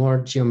is a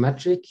more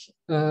geometric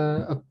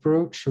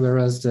approach,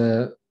 whereas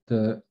the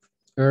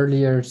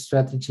earlier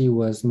strategy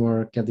was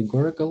more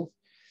categorical.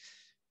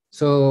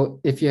 So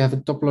if you have a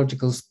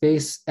topological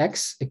space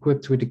X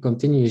equipped with a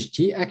continuous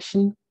G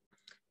action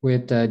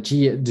with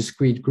G a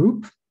discrete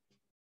group,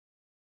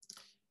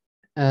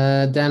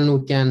 then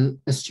we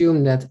can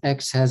assume that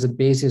X has a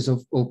basis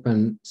of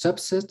open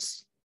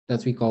subsets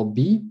that we call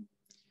B.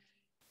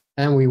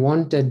 And we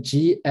want that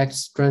G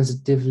acts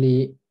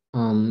transitively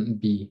on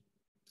B.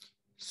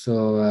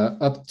 So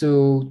up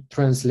to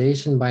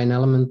translation by an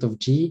element of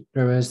G,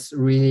 there is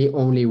really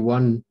only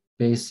one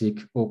basic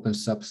open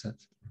subset.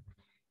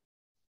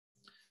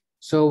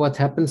 So what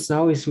happens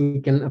now is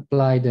we can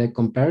apply the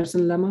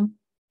comparison lemma,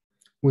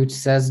 which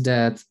says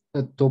that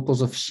a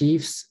topos of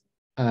sheaves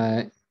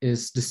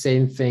is the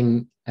same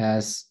thing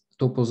as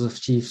topos of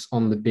sheaves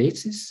on the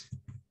basis.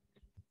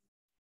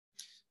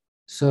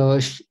 So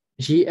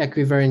G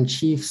equivariant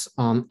sheaves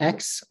on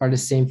X are the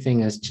same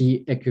thing as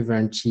G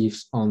equivariant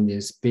sheaves on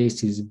this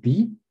basis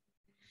B.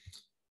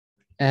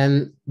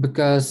 And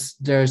because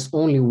there's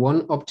only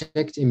one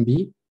object in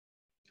B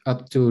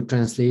up to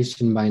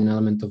translation by an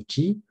element of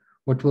G,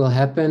 what will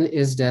happen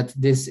is that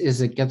this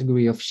is a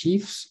category of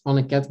sheaves on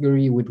a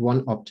category with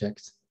one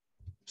object.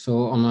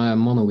 So on a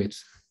monoid.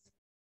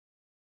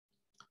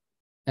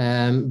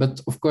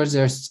 But of course,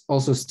 there's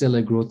also still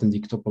a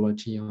Grothendieck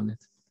topology on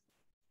it.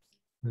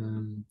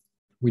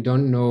 We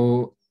don't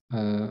know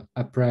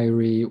a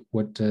priori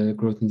what the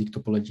Grothendieck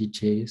topology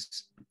J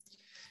is.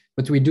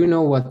 But we do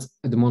know what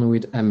the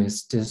monoid M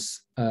is.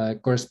 This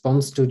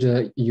corresponds to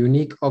the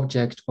unique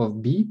object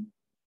of B.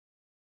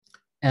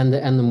 And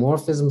the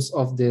endomorphisms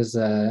of this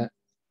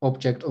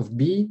object of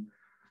B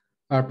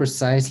are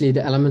precisely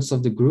the elements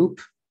of the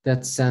group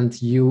that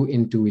send U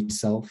into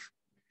itself.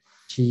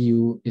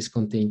 GU is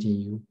contained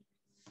in U.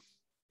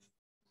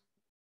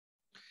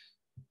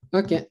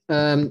 Okay,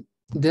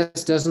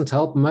 this doesn't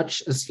help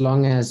much as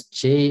long as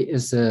J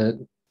is a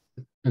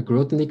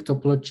Grothendieck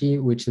topology,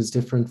 which is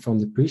different from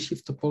the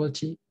presheaf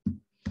topology.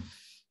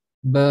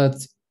 But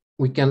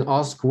we can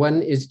ask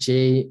when is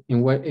J,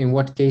 in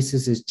what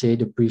cases is J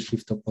the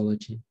presheaf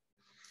topology?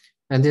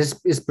 And this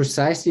is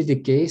precisely the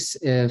case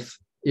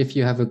if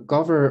you have a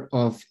cover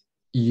of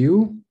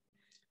U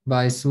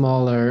by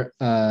smaller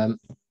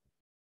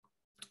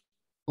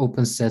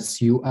open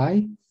sets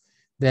UI,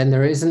 then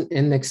there is an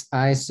index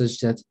I such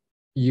that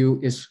U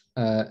is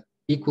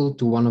equal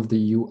to one of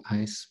the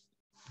UIs.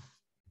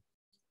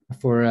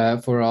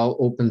 for all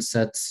open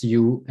sets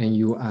U and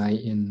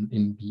UI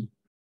in B.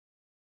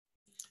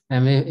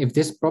 And if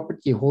this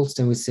property holds,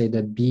 then we say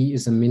that B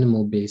is a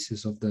minimal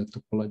basis of the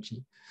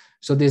topology.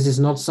 So this is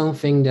not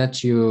something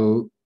that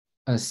you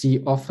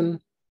see often.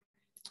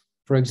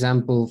 For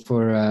example,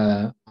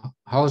 for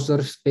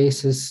Hausdorff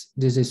spaces,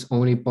 this is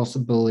only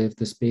possible if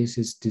the space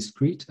is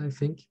discrete, I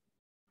think.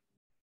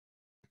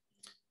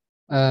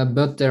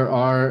 But there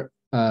are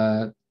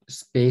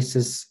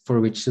spaces for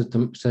which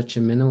such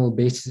a minimal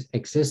basis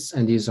exists,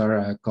 and these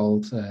are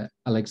called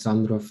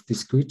Alexandrov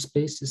discrete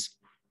spaces.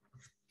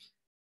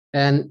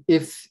 And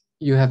if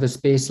you have a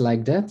space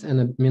like that and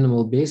a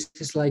minimal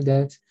basis like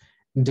that,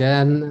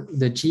 then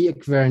the G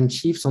equivalent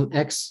sheaves on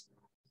X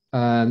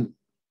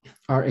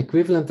are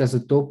equivalent as a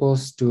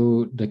topos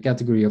to the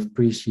category of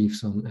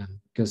presheaves on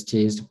M, because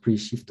J is the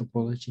presheaf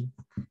topology.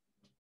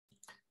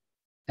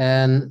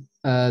 And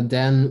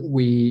then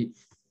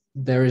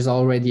there is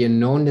already a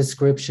known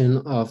description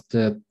of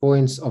the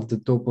points of the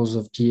topos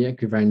of G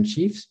equivalent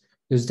sheaves,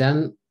 because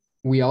then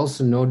we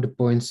also know the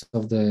points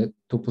of the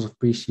topos of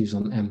presheaves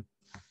on M.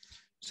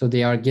 So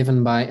they are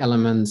given by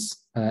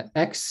elements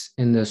X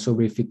in the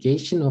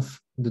sobrification of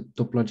the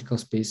topological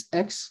space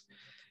X,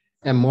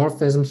 and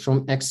morphisms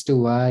from X to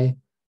Y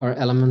are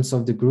elements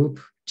of the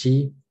group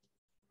G,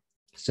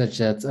 such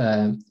that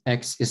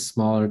X is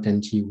smaller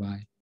than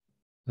GY.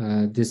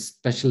 This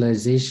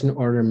specialization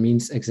order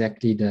means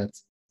exactly that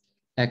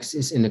X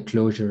is in a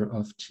closure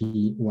of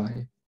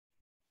GY.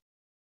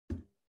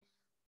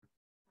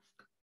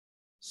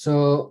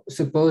 So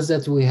suppose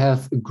that we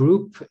have a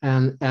group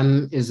and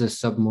M is a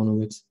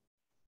submonoid.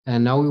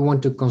 And now we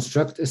want to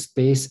construct a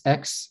space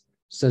X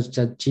such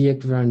that G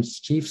equivalent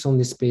sheaves on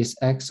the space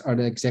X are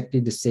exactly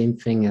the same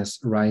thing as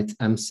right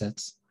M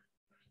sets.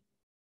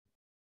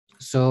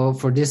 So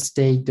for this,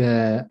 take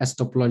the as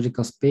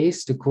topological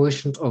space, the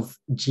quotient of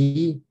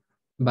G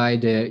by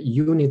the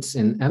units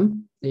in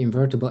M, the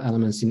invertible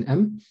elements in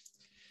M.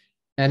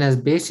 And as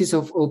basis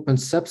of open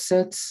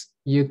subsets,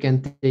 you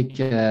can take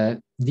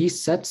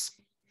these sets,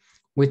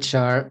 which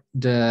are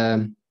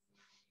the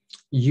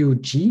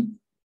UG,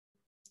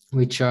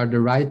 which are the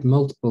right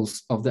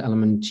multiples of the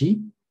element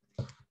G,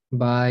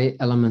 by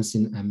elements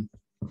in M.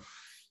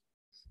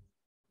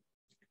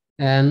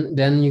 And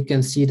then you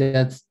can see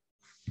that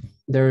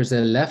there is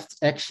a left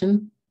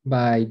action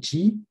by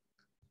G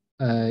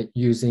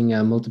using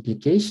a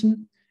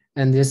multiplication,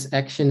 and this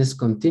action is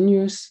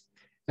continuous.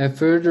 And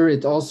further,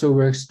 it also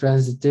works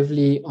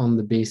transitively on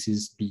the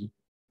basis B.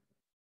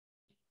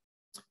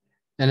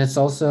 And it's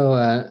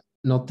also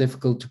not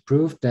difficult to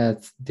prove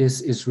that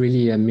this is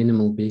really a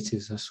minimal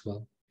basis as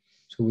well.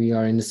 So we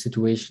are in a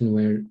situation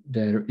where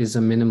there is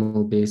a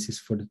minimal basis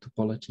for the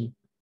topology.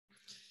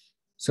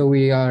 So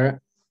we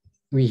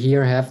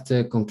here have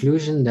the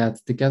conclusion that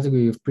the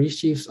category of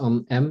presheaves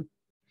on M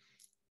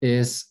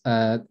is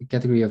the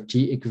category of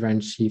G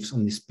equivalent sheaves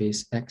on the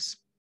space X.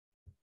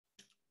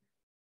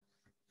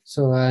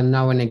 So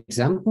now an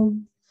example,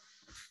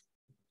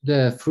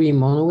 the three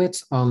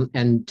monoids on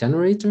N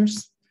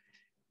generators.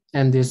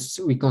 And this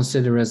we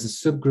consider as a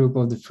subgroup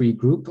of the free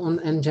group on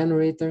N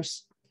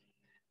generators.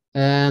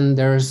 And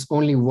there's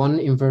only one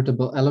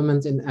invertible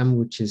element in M,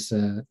 which is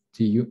the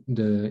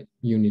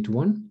unit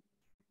 1.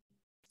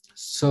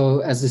 So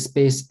as the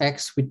space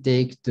X, we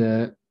take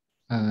the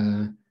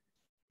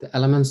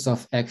elements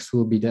of X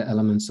will be the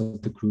elements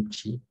of the group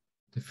G,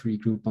 the free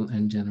group on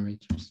N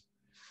generators.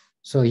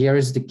 So here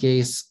is the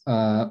case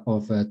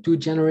of 2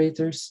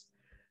 generators.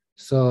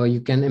 So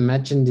you can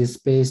imagine this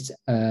space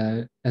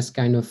as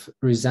kind of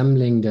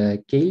resembling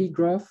the Cayley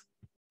graph.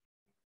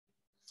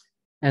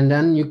 And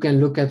then you can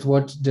look at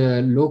what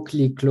the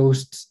locally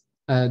closed,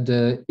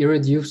 the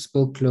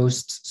irreducible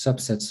closed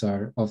subsets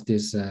are of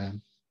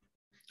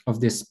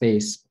this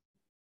space.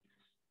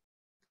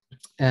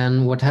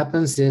 And what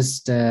happens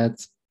is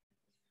that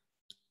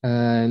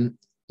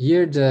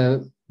here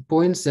the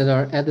points that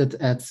are added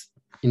at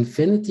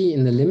infinity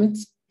in the limit,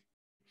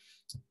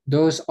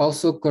 those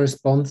also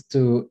correspond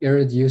to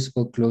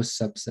irreducible closed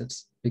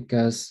subsets,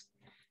 because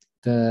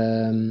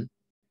the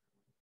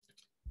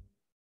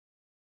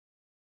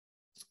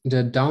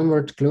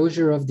downward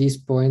closure of these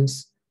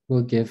points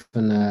will give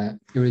an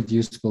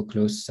irreducible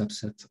closed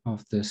subset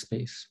of the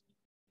space.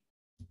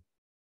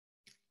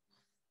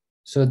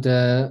 So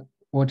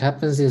what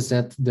happens is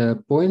that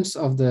the points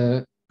of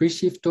the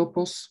presheaf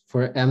topos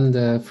for M,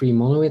 the free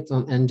monoid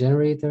on N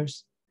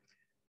generators,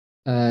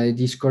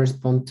 these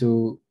correspond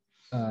to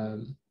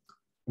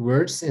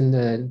words in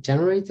the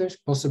generators,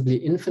 possibly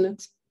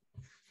infinite,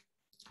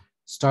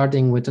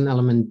 starting with an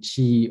element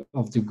G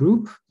of the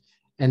group,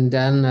 and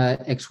then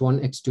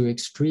X1, X2,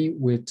 X3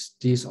 with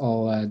these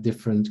all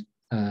different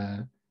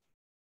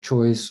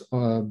choice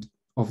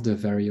of the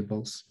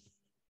variables.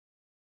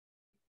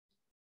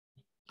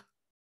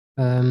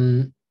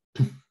 And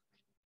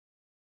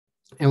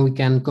we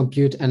can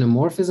compute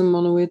anamorphism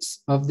monoids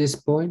of these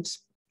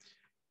points.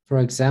 For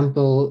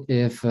example,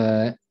 if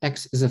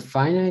X is a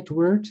finite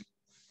word,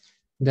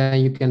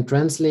 then you can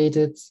translate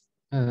it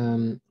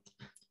and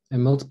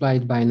multiply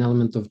it by an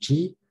element of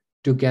G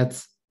to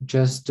get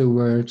just the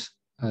word,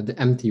 the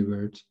empty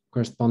word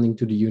corresponding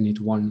to the unit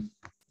 1.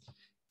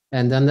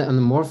 And then the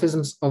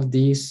anamorphisms of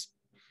these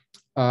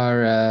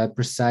are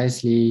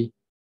precisely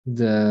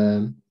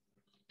the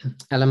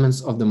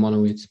elements of the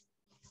monoid.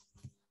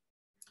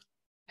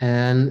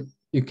 And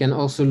you can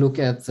also look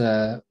at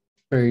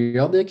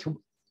periodic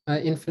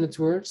infinite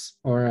words,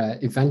 or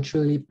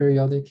eventually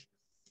periodic.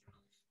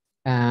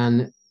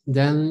 And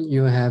then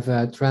you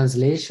have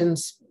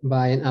translations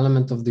by an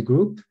element of the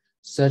group,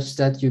 such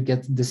that you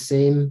get the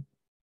same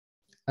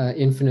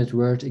infinite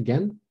word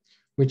again,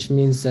 which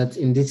means that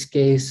in this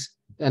case,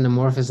 the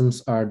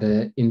anamorphisms are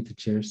the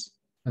integers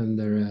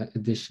under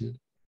addition.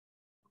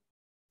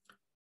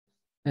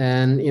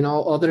 And in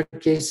all other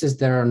cases,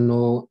 there are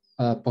no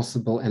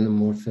possible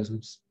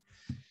anamorphisms.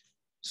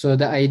 So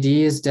the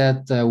idea is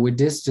that with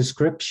this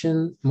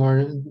description,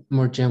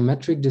 more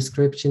geometric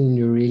description,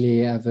 you really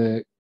have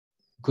a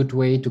good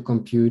way to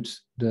compute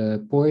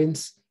the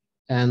points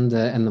and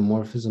the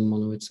anamorphism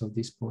monoids of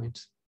these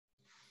points.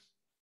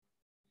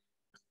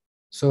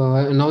 So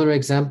another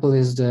example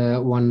is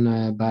the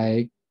one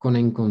by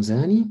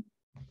Consani.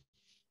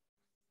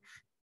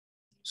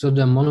 So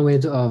the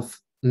monoid of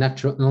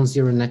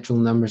non-zero natural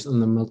numbers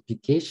under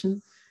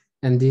multiplication,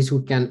 and these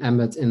we can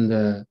embed in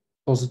the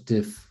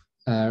positive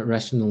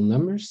rational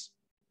numbers.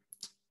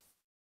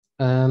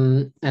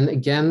 And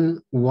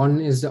again, 1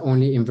 is the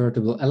only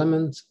invertible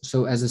element.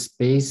 So as a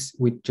space,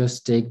 we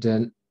just take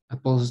the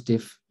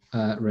positive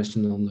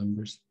rational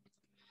numbers.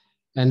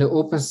 And the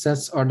open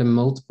sets are the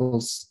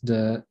multiples,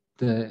 the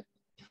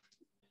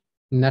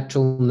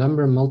natural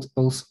number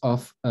multiples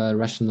of a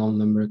rational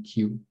number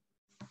Q.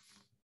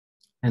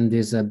 And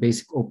this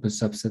basic open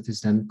subset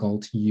is then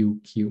called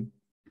UQ.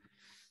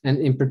 And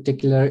in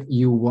particular,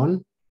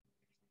 U1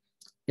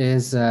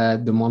 is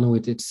the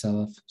monoid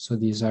itself. So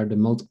these are the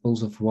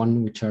multiples of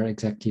 1, which are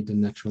exactly the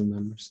natural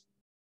numbers.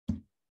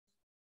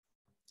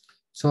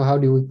 So how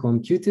do we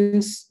compute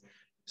this?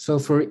 So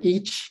for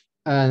each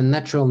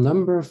natural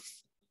number,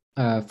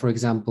 for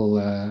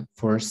example,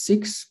 for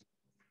 6,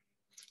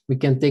 we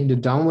can take the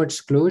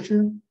downwards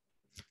closure.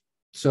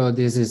 So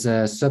this is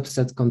a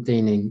subset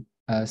containing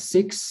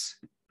 6,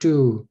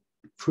 2,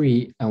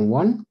 3, and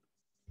 1.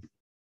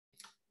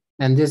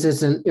 And this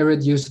is an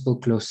irreducible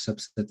closed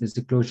subset. It's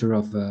the closure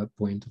of a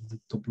point of the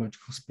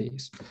topological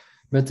space.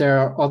 But there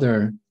are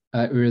other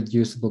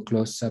irreducible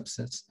closed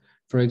subsets.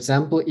 For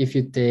example, if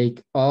you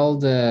take all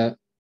the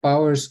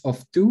powers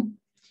of 2,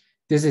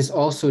 this is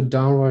also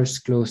downwards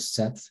closed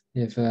set.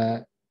 If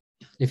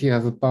you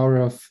have a power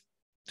of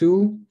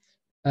 2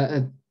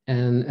 and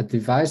a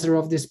divisor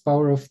of this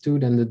power of 2,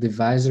 then the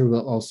divisor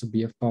will also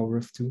be a power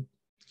of 2.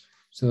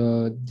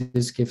 So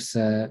this gives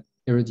an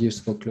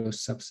irreducible closed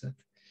subset.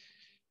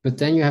 But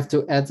then you have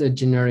to add a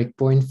generic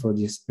point for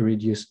this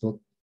irreducible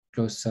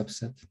closed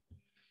subset.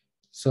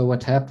 So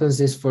what happens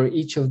is for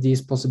each of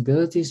these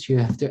possibilities, you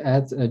have to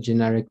add a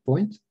generic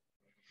point.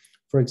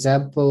 For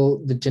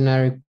example, the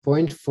generic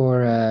point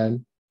for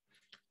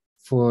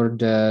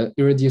the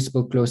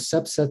irreducible closed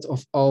subset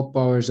of all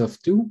powers of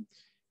 2,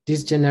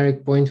 this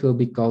generic point will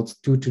be called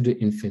 2 to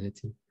the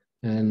infinity.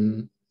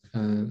 And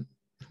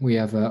we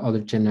have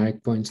other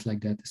generic points like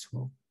that as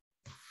well.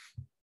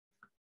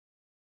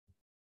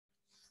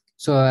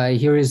 So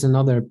here is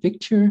another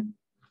picture.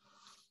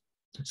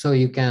 So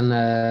you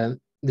can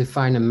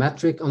define a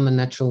metric on the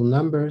natural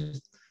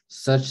numbers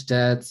such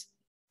that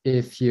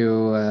if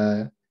you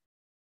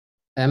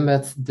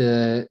embed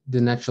the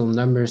natural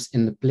numbers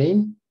in the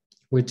plane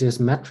with this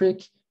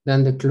metric,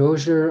 then the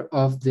closure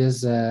of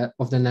this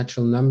of the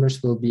natural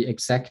numbers will be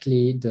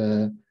exactly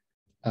the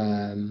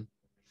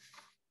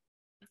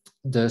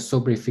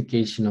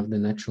sobrification of the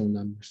natural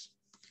numbers.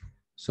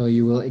 So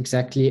you will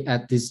exactly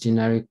add these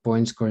generic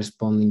points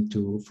corresponding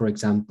to, for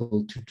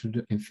example, 2 to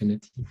the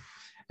infinity.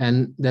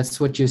 And that's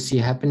what you see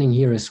happening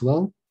here as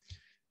well.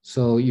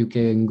 So you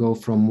can go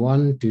from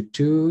 1 to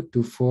 2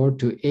 to 4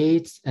 to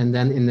 8, and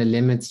then in the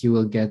limits you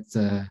will get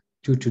 2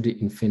 to the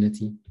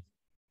infinity.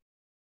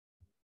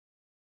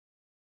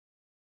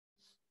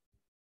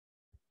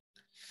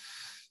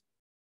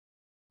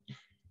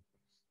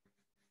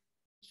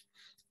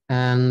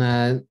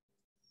 And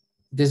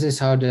this is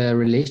how the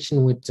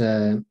relation with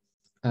the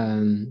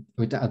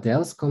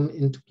adeles come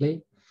into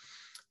play.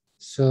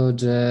 So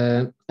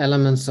the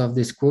elements of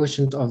this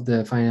quotient of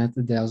the finite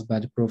adeles by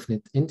the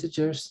profinite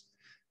integers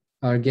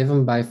are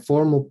given by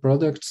formal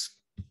products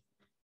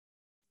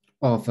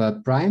of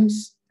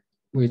primes,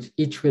 with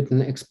each with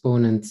an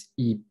exponent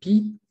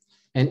EP.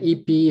 And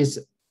EP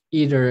is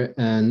either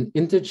an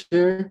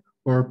integer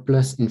or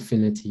plus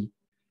infinity.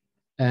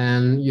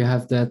 And you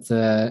have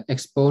that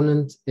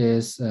exponent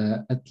is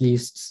at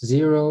least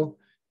 0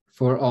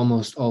 for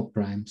almost all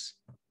primes.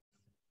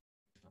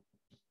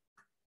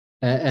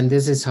 And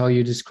this is how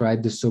you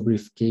describe the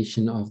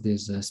sobrification of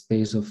this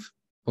space of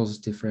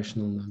positive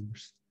rational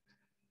numbers.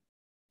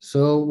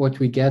 So what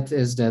we get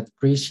is that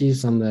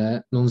presheaves on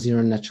the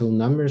non-zero natural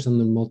numbers on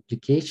the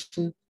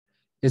multiplication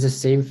is the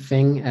same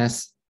thing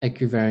as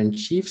equivariant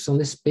sheaves on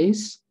this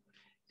space,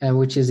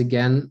 which is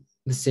again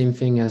the same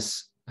thing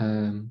as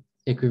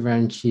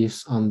equivariant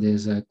sheaves on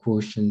this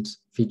quotient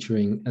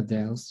featuring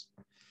adeles.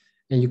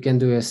 And you can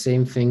do the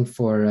same thing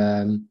for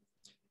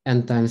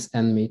n times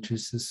n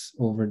matrices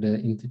over the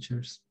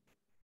integers.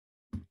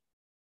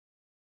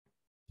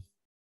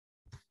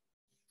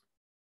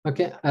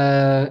 Okay,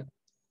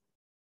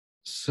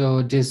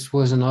 so this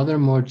was another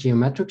more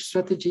geometric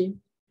strategy.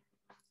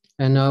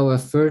 And now a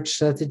third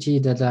strategy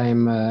that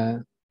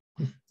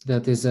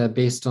that is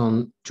based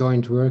on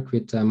joint work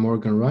with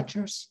Morgan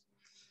Rogers.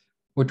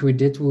 What we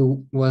did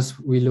was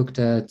we looked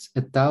at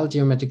étale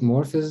geometric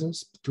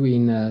morphisms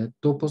between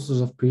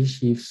toposes of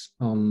presheaves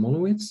on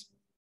monoids.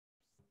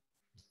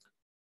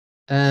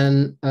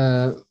 And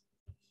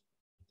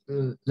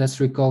let's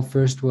recall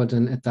first what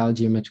an étale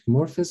geometric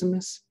morphism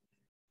is.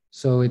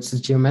 So it's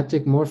a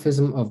geometric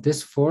morphism of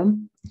this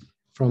form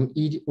from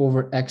E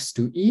over X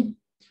to E,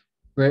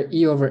 where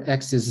E over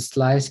X is a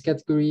slice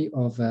category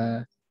of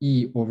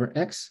E over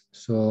X.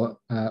 So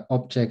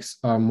objects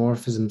are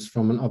morphisms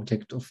from an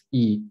object of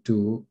E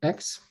to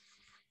X.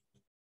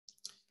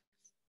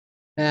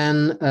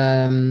 And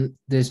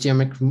this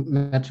geometric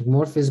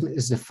morphism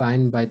is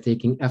defined by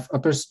taking F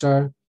upper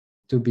star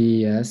to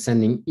be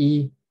sending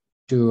E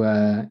to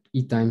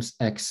E times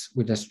X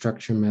with a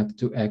structure map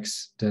to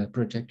X, the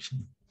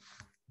projection.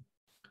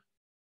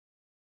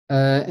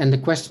 And the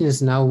question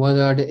is now, what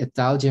are the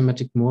étale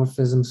geometric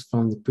morphisms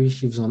from the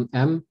presheaves on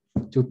M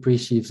to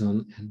presheaves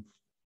on N?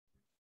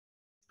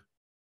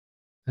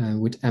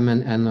 With M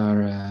and N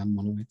are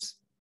monoids.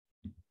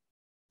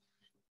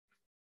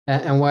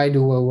 And why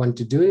do I want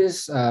to do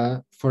this?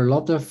 For a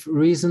lot of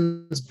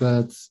reasons,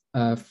 but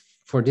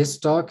for this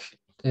talk,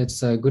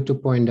 it's good to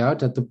point out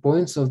that the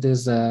points of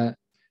this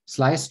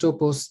slice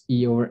topos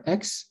E over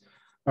X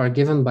are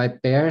given by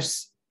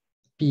pairs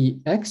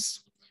Px,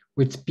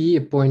 with P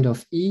a point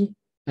of E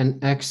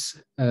and X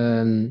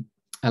an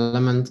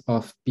element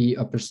of P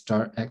upper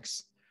star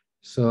X.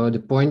 So the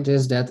point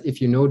is that if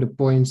you know the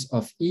points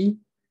of E,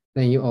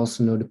 then you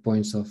also know the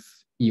points of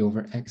E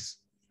over X.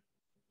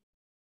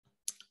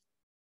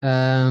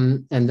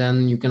 And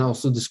then you can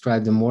also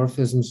describe the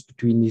morphisms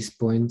between these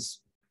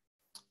points.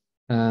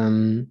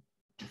 And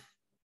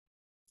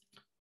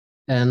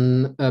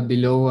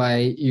below I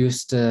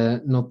used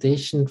a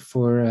notation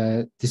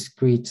for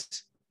discrete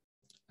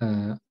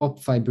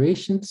op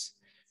vibrations.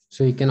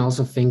 So you can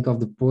also think of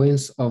the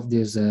points of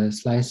this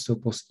slice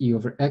topos E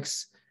over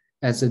X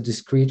as a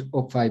discrete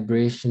op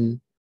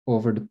vibration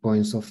over the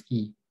points of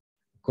E,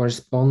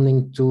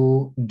 corresponding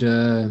to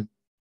the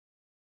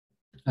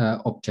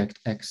object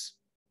X.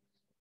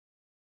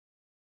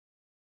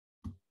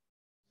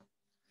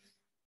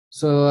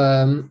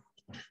 So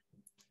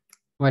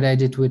what I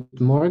did with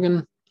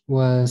Morgan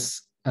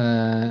was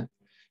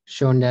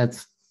shown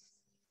that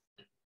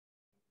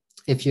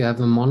if you have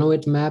a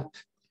monoid map,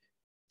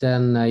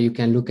 then you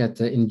can look at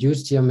the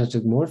induced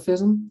geometric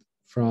morphism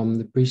from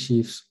the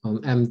presheaves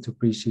on M to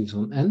presheaves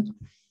on N.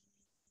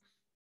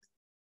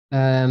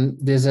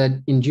 There's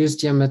an induced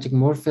geometric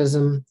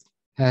morphism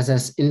has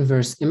as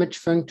inverse image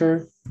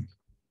functor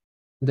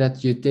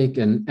that you take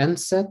an N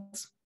set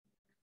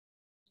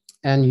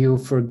and you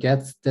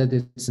forget that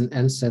it's an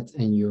N set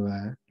and you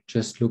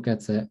just look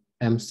at the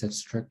M set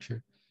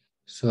structure.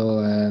 So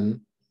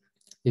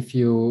if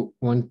you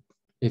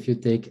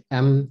take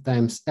M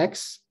times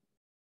X,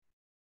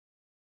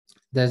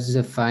 that's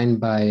defined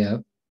by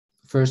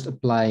first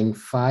applying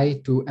phi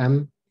to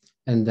M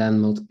and then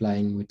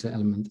multiplying with the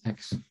element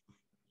X.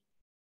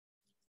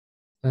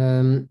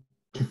 And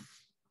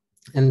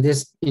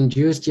this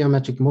induced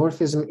geometric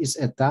morphism is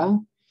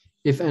étale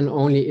if and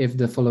only if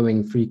the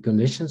following three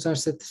conditions are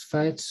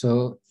satisfied.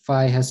 So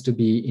phi has to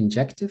be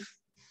injective.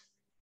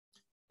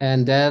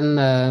 And then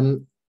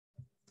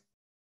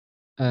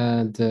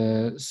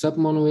the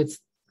submonoid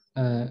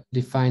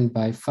defined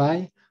by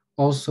phi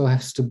also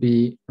has to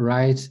be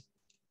right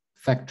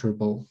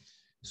factorable.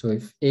 So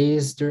if A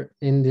is there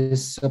in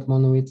this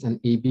submonoid and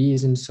AB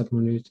is in the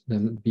submonoid,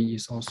 then B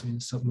is also in the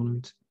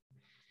submonoid.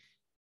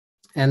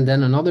 And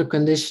then another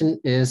condition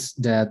is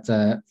that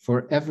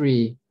for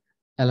every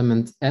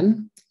element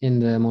N in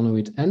the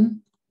monoid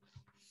N,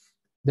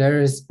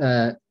 there is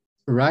a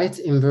right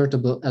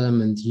invertible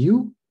element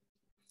U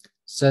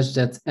such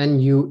that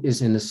NU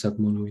is in the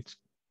submonoid.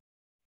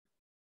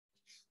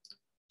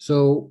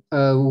 So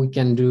we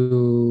can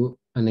do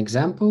an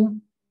example.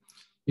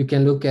 You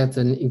can look at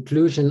an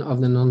inclusion of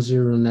the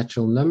non-zero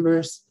natural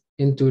numbers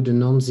into the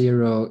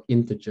non-zero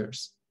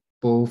integers,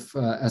 both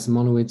as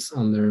monoids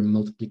under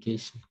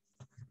multiplication.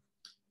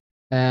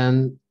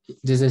 And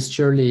this is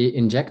surely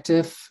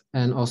injective,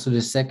 and also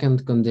the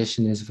second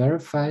condition is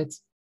verified.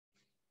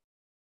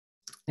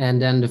 And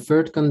then the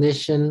third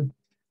condition,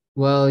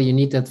 well, you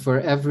need that for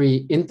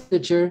every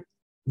integer,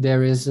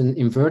 there is an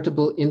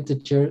invertible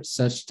integer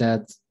such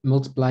that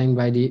multiplying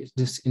by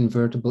this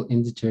invertible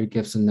integer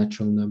gives a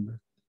natural number.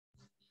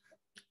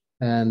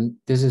 And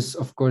this is,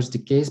 of course, the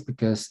case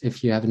because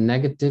if you have a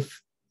negative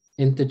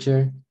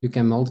integer, you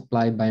can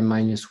multiply by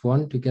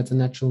 -1 to get a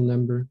natural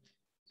number.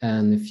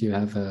 And if you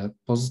have a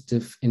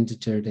positive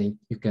integer, then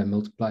you can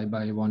multiply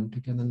by 1 to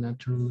get a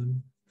natural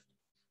number.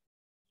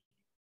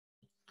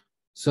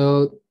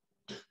 So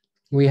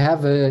we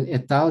have an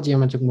étale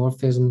geometric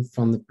morphism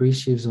from the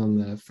presheaves on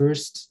the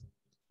first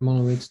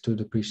monoid to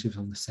the presheaves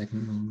on the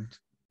second monoid.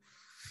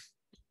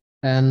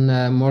 And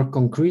more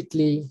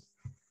concretely,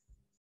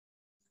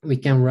 we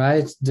can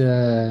write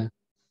the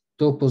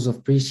topos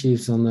of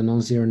presheaves on the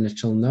non-zero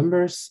natural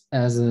numbers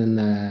as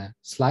a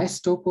slice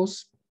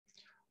topos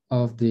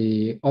of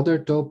the other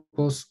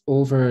topos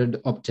over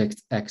the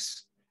object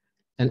x.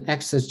 And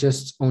x has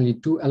just only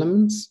two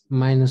elements,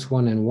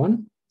 -1 and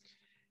 1.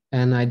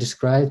 And I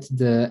described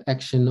the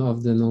action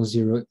of the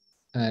non-zero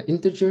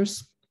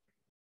integers.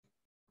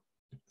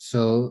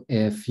 So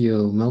if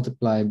you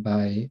multiply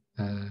by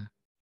a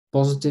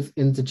positive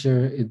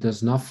integer, it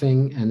does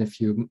nothing. And if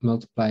you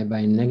multiply by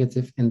a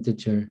negative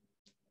integer,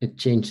 it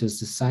changes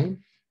the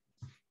sign.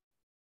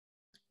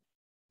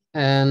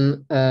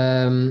 And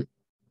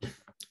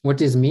what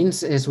this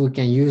means is we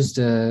can use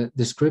the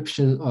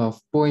description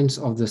of points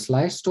of the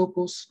slice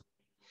topos.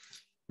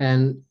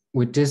 And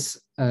with this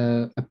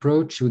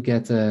approach, we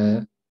get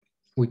that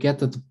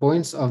the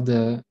points of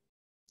the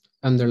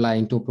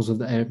underlying topos of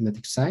the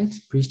arithmetic site,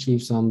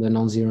 presheaves on the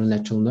non-zero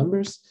natural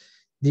numbers.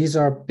 These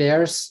are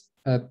pairs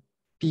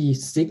P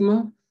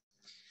sigma,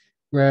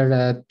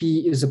 where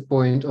P is a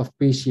point of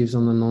presheaves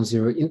on the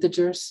non-zero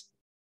integers,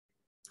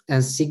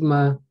 and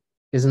sigma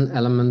is an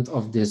element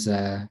of this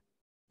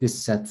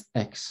set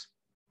X.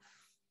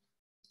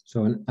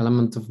 So an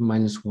element of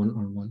 -1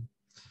 or 1.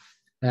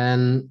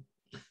 And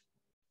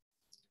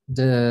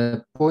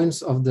the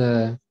points of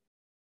the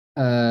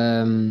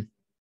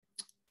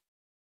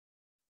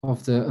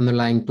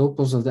underlying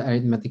topos of the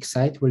arithmetic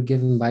site were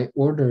given by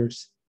ordered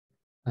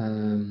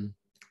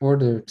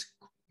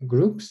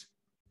groups.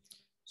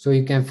 So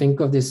you can think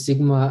of this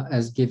sigma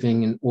as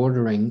giving an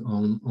ordering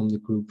on the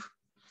group.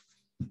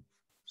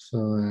 So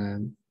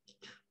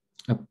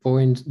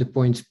the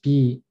point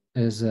P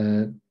is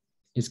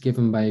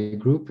given by a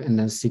group, and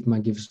then sigma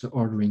gives the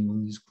ordering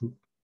on this group.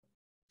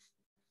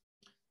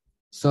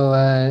 So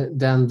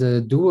then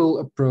the dual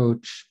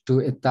approach to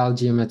étale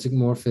geometric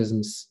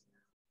morphisms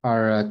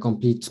are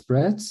complete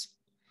spreads.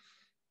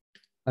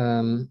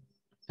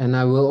 And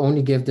I will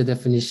only give the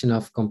definition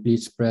of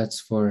complete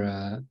spreads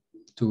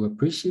to a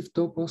presheaf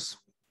topos.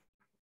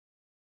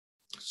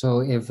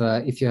 So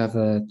if you have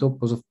a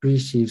topos of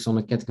presheaves on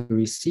a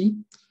category C,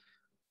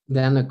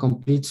 then a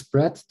complete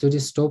spread to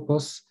this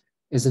topos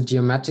is a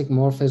geometric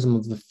morphism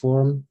of the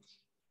form.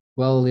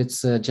 Well,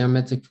 it's a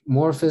geometric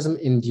morphism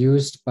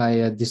induced by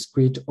a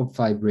discrete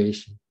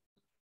obfibration.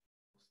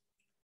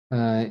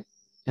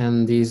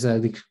 And these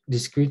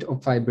discrete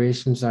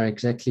obfibrations are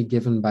exactly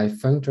given by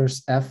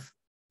functors f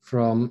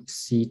from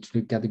C to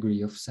the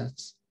category of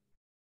sets.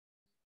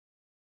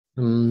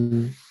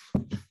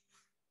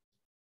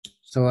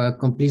 So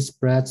complete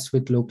spreads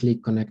with locally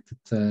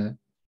connected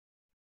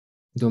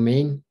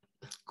domain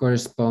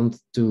correspond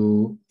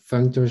to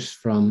functors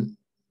from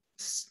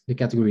the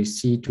category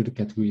C to the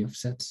category of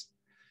sets.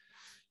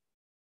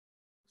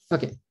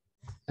 Okay.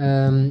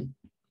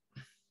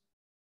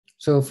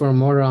 So for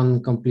more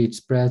on complete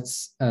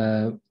spreads,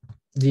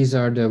 these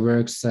are the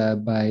works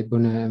by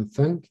Bonnet and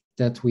Funk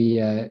that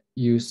we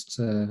used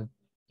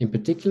in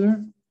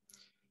particular.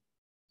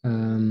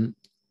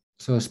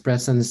 So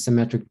spreads and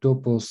symmetric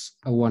topos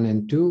 1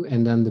 and 2,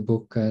 and then the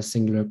book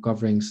Singular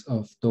Coverings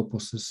of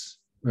Toposes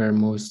were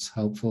most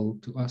helpful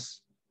to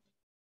us.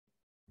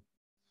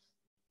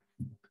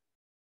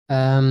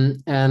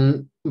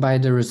 And by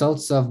the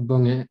results of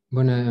Bonnet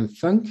and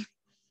Funk,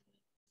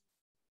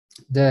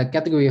 the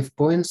category of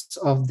points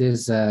of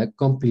this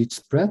complete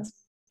spread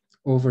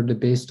over the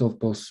base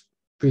topos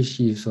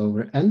presheaves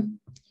over N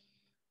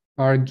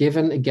are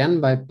given again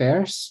by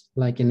pairs,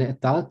 like in the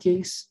étale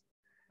case.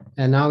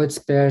 And now it's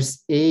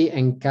pairs A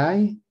and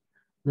chi,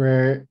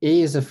 where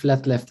A is a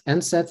flat left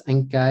n set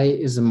and chi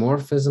is a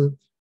morphism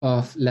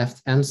of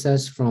left n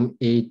sets from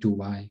A to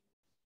Y.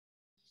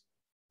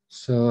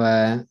 So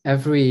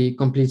every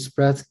complete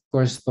spread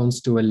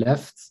corresponds to a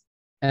left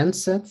n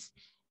set,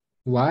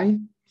 Y,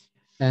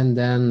 and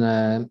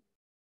then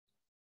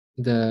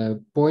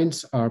the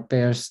points are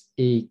pairs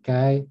A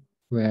chi,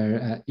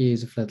 where A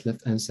is a flat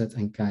left n set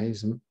and chi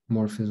is a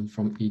morphism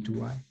from E to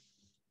Y.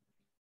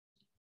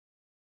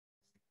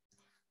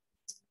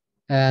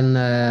 And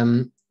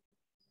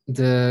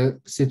the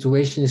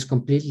situation is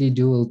completely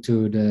dual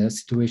to the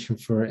situation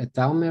for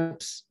étale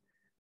maps.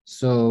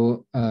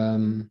 So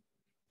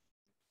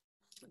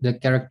the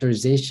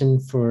characterization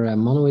for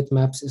monoid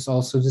maps is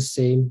also the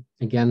same.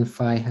 Again,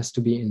 phi has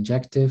to be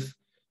injective.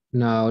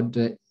 Now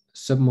the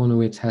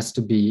submonoid has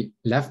to be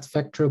left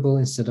factorable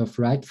instead of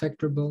right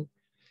factorable.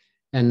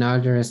 And now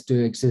there has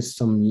to exist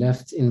some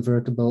left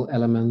invertible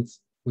element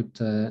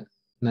with a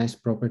nice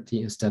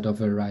property instead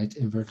of a right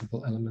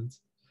invertible element.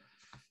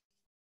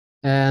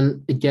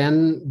 And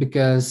again,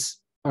 because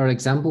our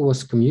example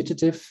was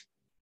commutative,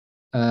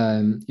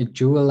 it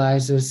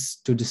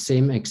dualizes to the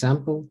same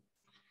example.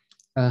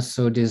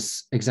 So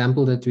this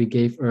example that we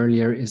gave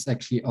earlier is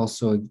actually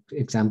also an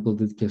example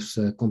that gives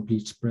a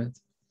complete spread.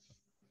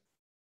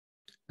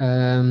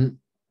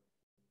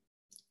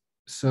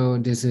 So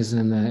this is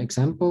an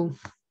example,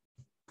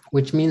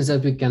 which means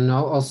that we can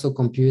now also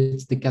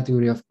compute the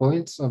category of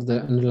points of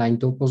the underlying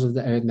topos of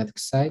the arithmetic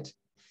site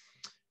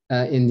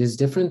in this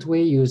different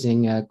way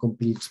using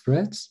complete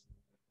spreads.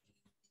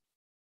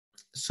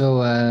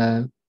 So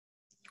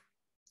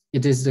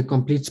it is the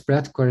complete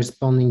spread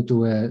corresponding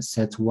to a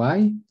set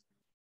Y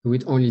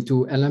with only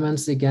two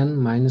elements again,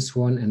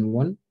 -1 and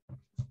 1.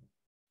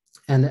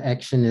 And the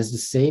action is the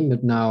same,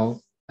 but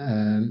now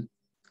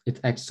it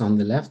acts on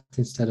the left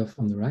instead of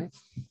on the right.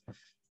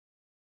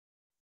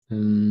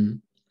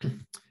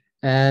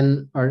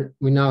 And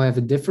we now have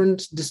a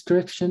different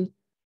description.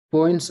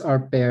 Points are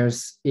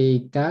pairs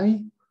A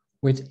chi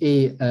with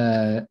a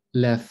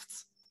left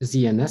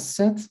ZNS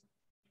set,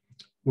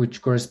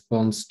 which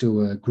corresponds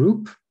to a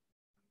group.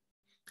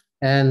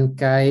 And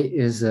chi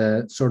is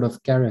a sort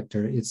of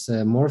character. It's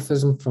a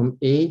morphism from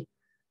A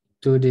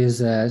to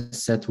this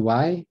set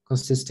Y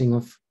consisting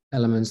of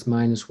elements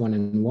 -1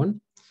 and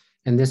 1.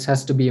 And this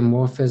has to be a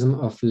morphism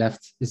of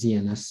left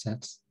ZNS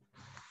sets.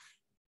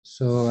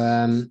 So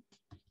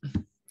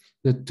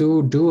the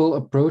two dual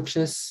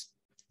approaches,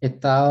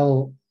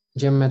 étale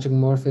geometric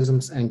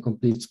morphisms and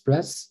complete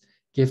spreads,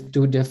 give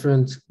two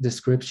different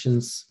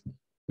descriptions,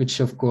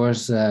 which of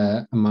course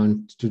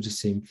amount to the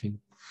same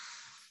thing.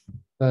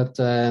 But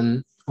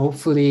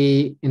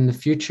hopefully in the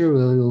future,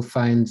 we will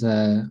find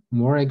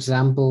more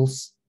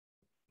examples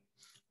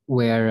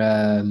where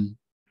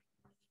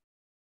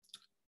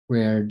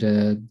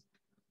the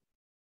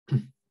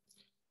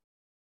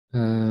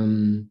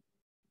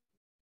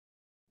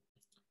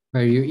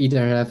where you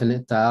either have an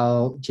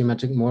étale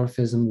geometric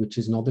morphism, which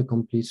is not a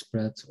complete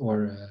spread, or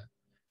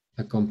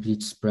a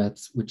complete spread,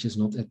 which is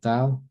not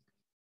étale.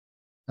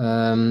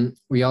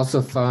 We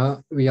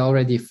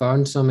already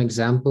found some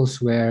examples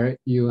where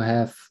you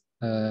have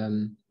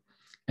an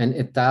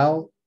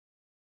étale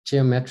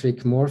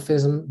geometric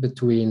morphism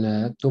between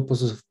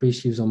toposes of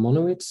presheaves or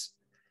monoids,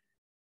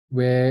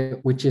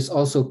 which is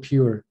also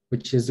pure,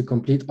 which is the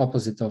complete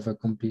opposite of a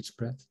complete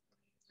spread.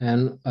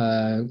 And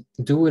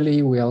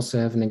dually, we also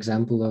have an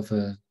example of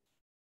a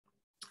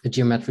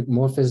geometric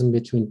morphism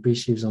between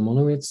presheaves or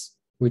monoids,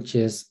 which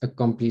is a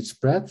complete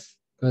spread,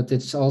 but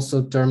it's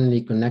also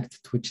terminally connected,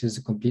 which is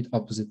a complete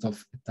opposite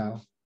of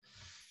étale.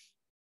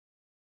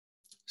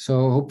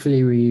 So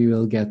hopefully we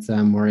will get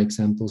more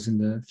examples in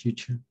the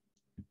future.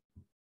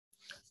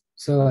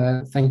 So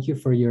thank you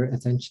for your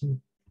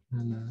attention,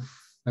 and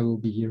I will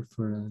be here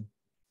for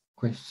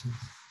questions.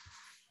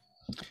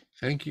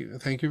 Thank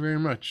you very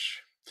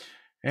much.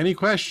 Any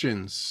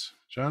questions?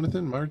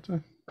 Jonathan,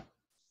 Marta?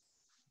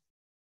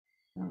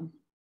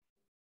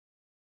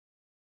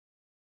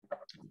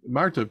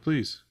 Marta,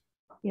 please.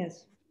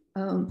 Yes.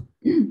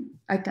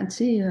 I can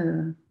see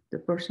the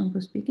person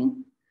who's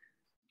speaking.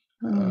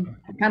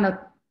 I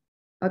cannot.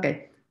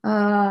 Okay.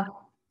 I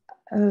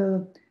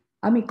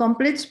mean,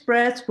 complete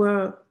spreads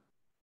were,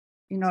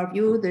 in our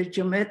view, the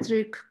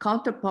geometric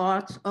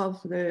counterparts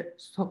of the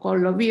so-called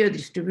Liouville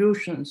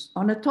distributions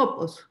on a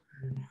topos.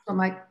 So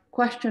my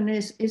question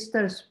is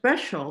there a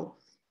special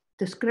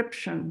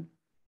description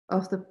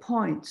of the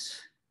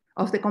points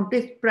of the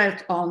complete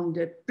spread on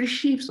the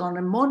presheaves on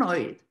a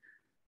monoid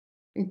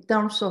in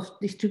terms of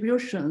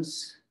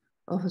distributions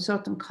of a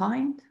certain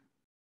kind?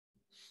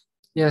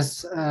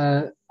 Yes.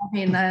 I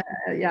mean,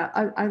 yeah,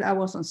 I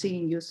wasn't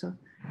seeing you, so.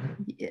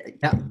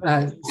 Yeah.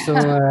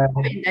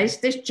 There's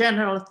this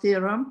general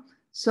theorem.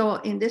 So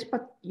in this,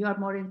 but you are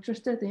more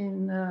interested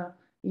in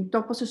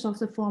toposes of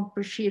the form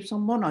presheaves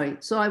on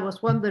monoid. So I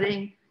was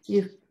wondering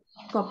if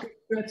complete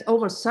spreads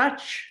over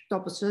such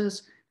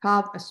toposes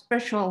have a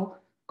special,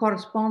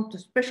 correspond to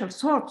special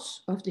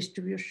sorts of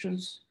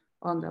distributions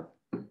on them,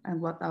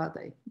 and what are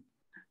they?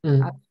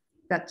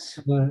 That's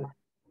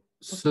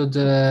so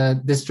the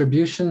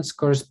distributions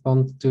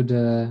correspond to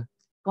the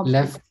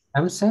left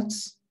M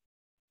sets.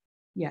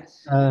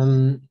 Yes.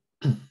 And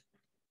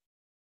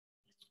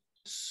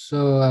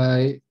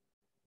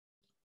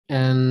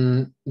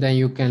then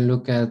you can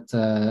look at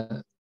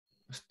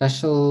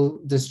special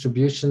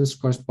distributions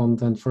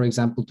corresponding, for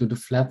example, to the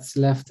flat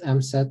left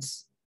M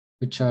sets,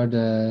 which are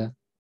the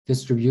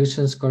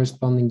distributions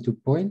corresponding to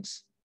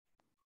points.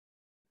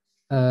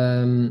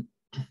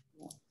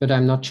 But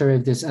I'm not sure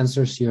if this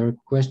answers your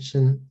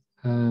question.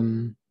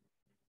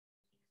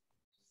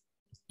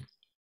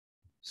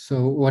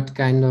 So what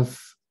kind of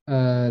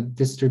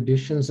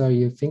distributions are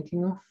you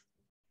thinking of?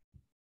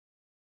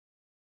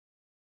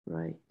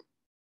 Right.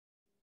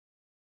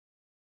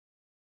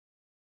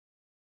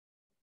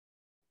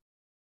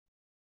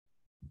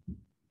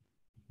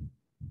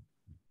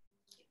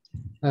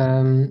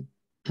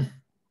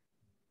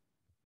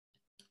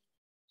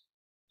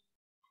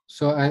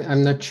 So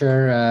I'm not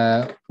sure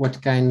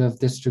what kind of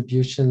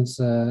distributions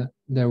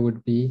there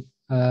would be.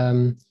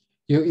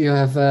 You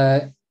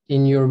have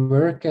in your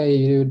work,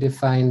 you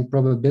define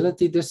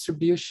probability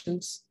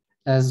distributions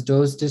as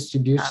those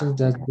distributions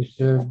that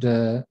preserve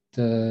the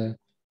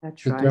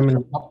That's right.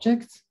 determinant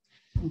object.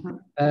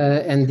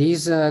 And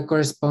these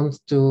correspond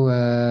to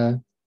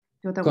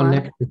The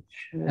connected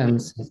one,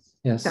 M-sets.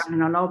 Yes.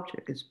 terminal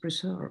object is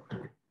preserved.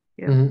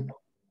 Yeah.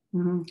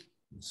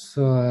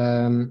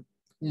 So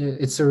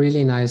it's a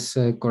really nice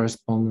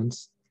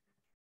correspondence.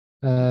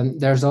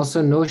 There's also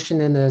a notion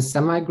in the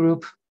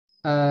semi-group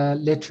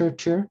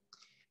literature,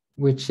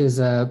 which is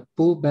a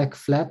pullback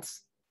flat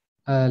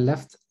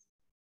left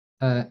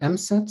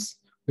M-sets,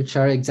 which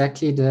are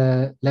exactly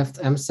the left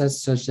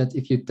M-sets such that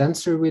if you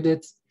tensor with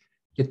it,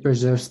 it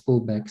preserves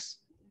pullbacks.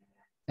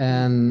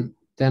 And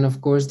then, of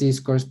course, these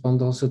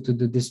correspond also to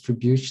the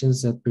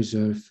distributions that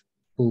preserve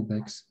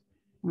pullbacks.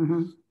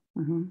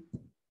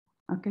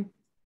 Okay.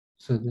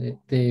 So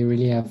they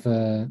really have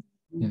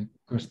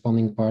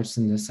corresponding parts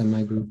in the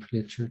semi-group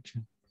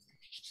literature.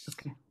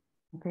 Okay.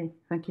 Okay.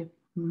 Thank you.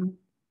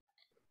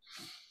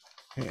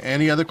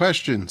 Any other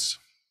questions?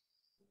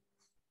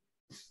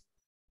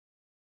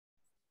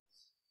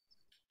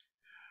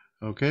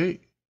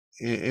 Okay.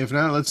 If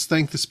not, let's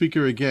thank the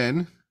speaker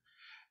again.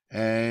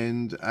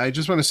 And I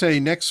just want to say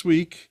next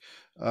week,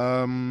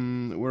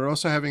 we're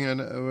also having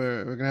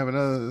we're going to have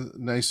another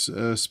nice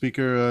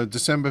speaker.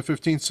 December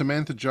 15th,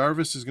 Samantha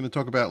Jarvis is going to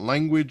talk about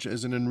language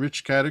as an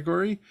enriched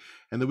category.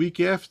 And the week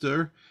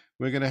after,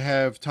 we're going to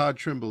have Todd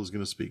Trimble is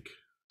going to speak.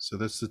 So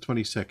that's the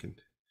 22nd.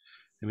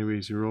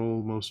 Anyways, you're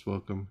all most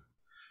welcome.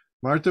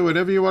 Martha,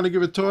 whatever you want to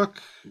give a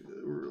talk.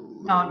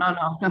 No,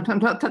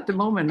 not at the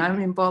moment. I'm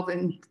involved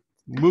in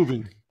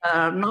moving.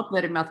 Not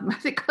very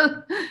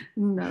mathematical.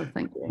 No,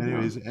 thank you.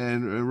 Anyways,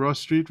 and Ross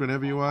Street,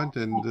 whenever you want,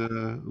 and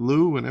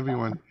Lou, whenever you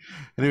want.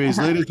 Anyways,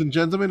 ladies and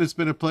gentlemen, it's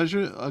been a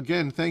pleasure.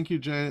 Again, thank you,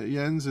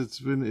 Jens. It's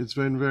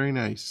been very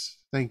nice.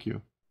 Thank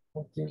you.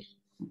 Thank you.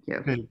 Thank you.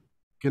 Okay.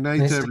 Good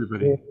night to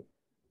everybody.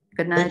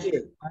 Good night. Thank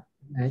you.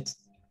 Good night.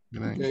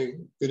 Good night. Okay.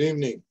 Good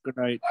evening. Good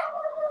night.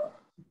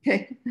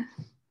 Okay.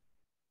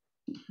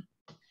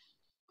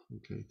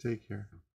 Okay, take care.